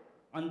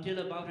until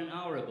about an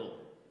hour ago.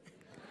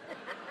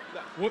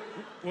 What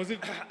was it?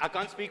 I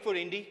can't speak for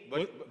Indy,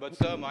 but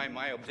sir,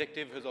 my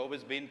objective has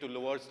always been to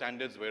lower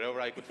standards wherever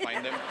I could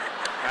find them.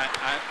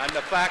 and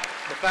the fact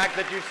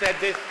that you said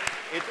this,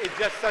 it's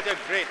just such a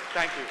great,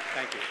 thank you.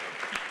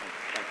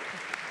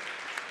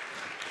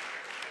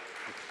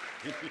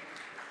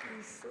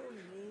 He's so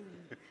mean.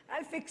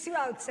 I'll fix you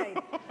outside.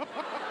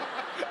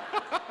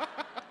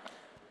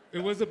 It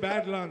was a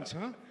bad lunch,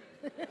 huh?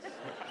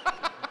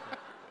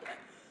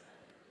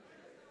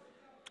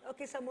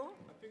 Okay, some more?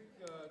 I think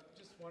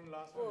just one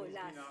last Oh, one. He's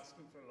last. been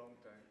asking for a long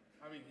time.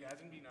 I mean, he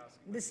hasn't been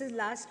asking. This is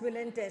last will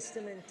and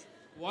testament.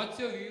 What's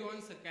your view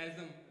on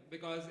sarcasm?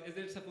 Because is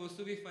it supposed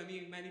to be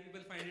funny? Many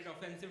people find it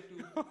offensive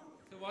too.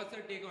 So what's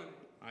your take on it?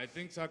 I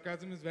think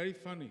sarcasm is very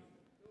funny.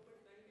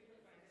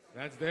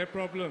 That's their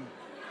problem.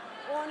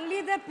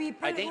 Only the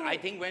people I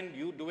think when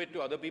you do it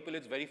to other people,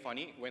 it's very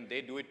funny. When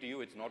they do it to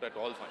you, it's not at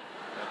all funny.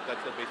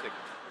 That's the basic.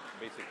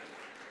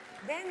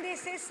 Then they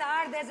say,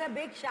 Sir, there's a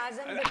big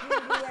chasm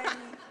between you and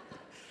me.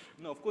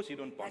 No, of course you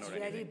don't pun That's or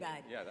anything. very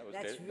bad. Yeah, that was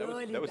That's terrible.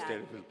 really That was bad.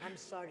 terrible. I'm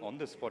sorry. On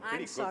the spot, I'm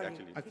pretty good sorry.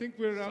 actually. I think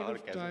we're out of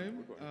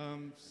Sarcasm.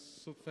 time.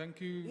 So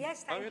thank you.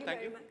 Yes, thank you thank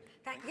very you. much.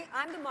 Thank you.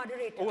 I'm the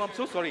moderator. Oh, I'm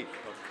so sorry.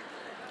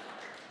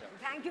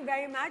 Thank you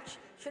very much.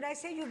 Should I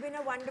say you've been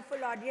a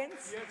wonderful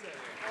audience? Yes, sir.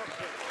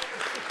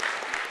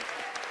 Okay.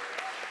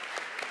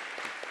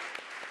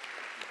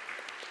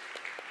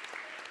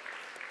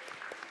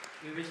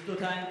 We wish to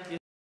thank